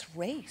in this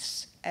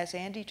race, as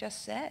Andy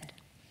just said,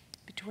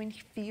 between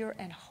fear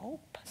and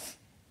hope.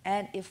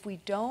 And if we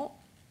don't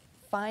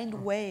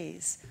find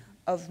ways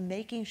of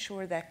making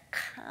sure that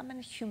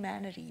common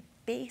humanity,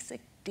 basic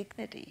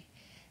dignity,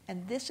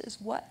 and this is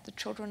what the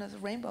Children of the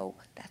Rainbow,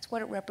 that's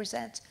what it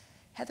represents.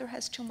 Heather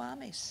has 2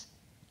 mommies.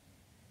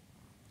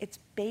 It's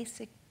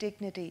basic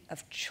dignity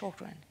of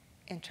children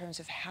in terms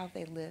of how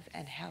they live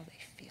and how they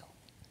feel.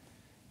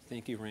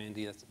 Thank you,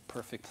 Randi. That's a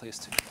perfect place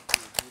to conclude.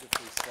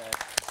 Beautifully said.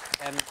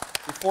 And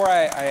before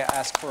I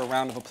ask for a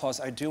round of applause,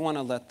 I do want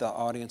to let the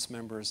audience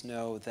members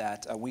know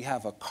that we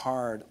have a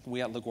card.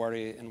 We at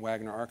LaGuardia and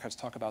Wagner Archives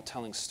talk about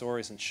telling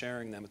stories and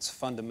sharing them. It's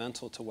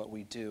fundamental to what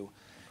we do.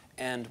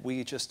 And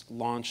we just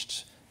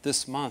launched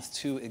this month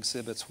 2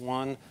 exhibits,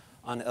 one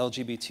on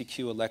LGBTQ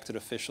elected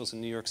officials in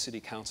New York City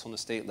Council and the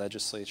state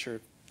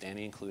legislature,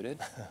 Danny included.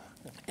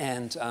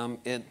 And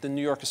the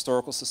New York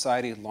Historical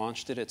Society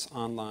launched it. It's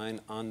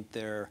online on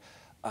their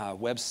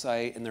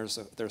website, and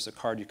there's a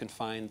card. You can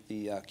find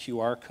the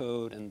QR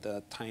code and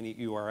the tiny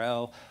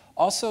URL.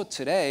 Also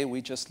today,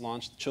 we just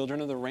launched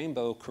Children of the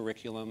Rainbow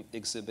curriculum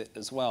exhibit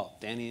as well,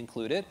 Danny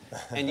included,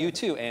 and you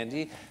too,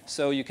 Andy.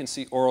 So you can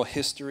see oral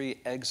history,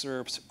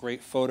 excerpts,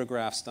 great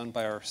photographs done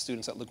by our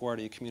students at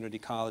LaGuardia Community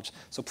College.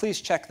 So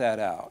please check that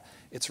out.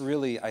 It's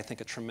really, I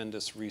think, a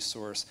tremendous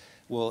resource.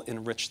 Will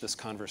enrich this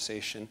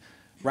conversation.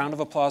 Round of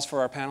applause for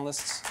our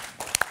panelists.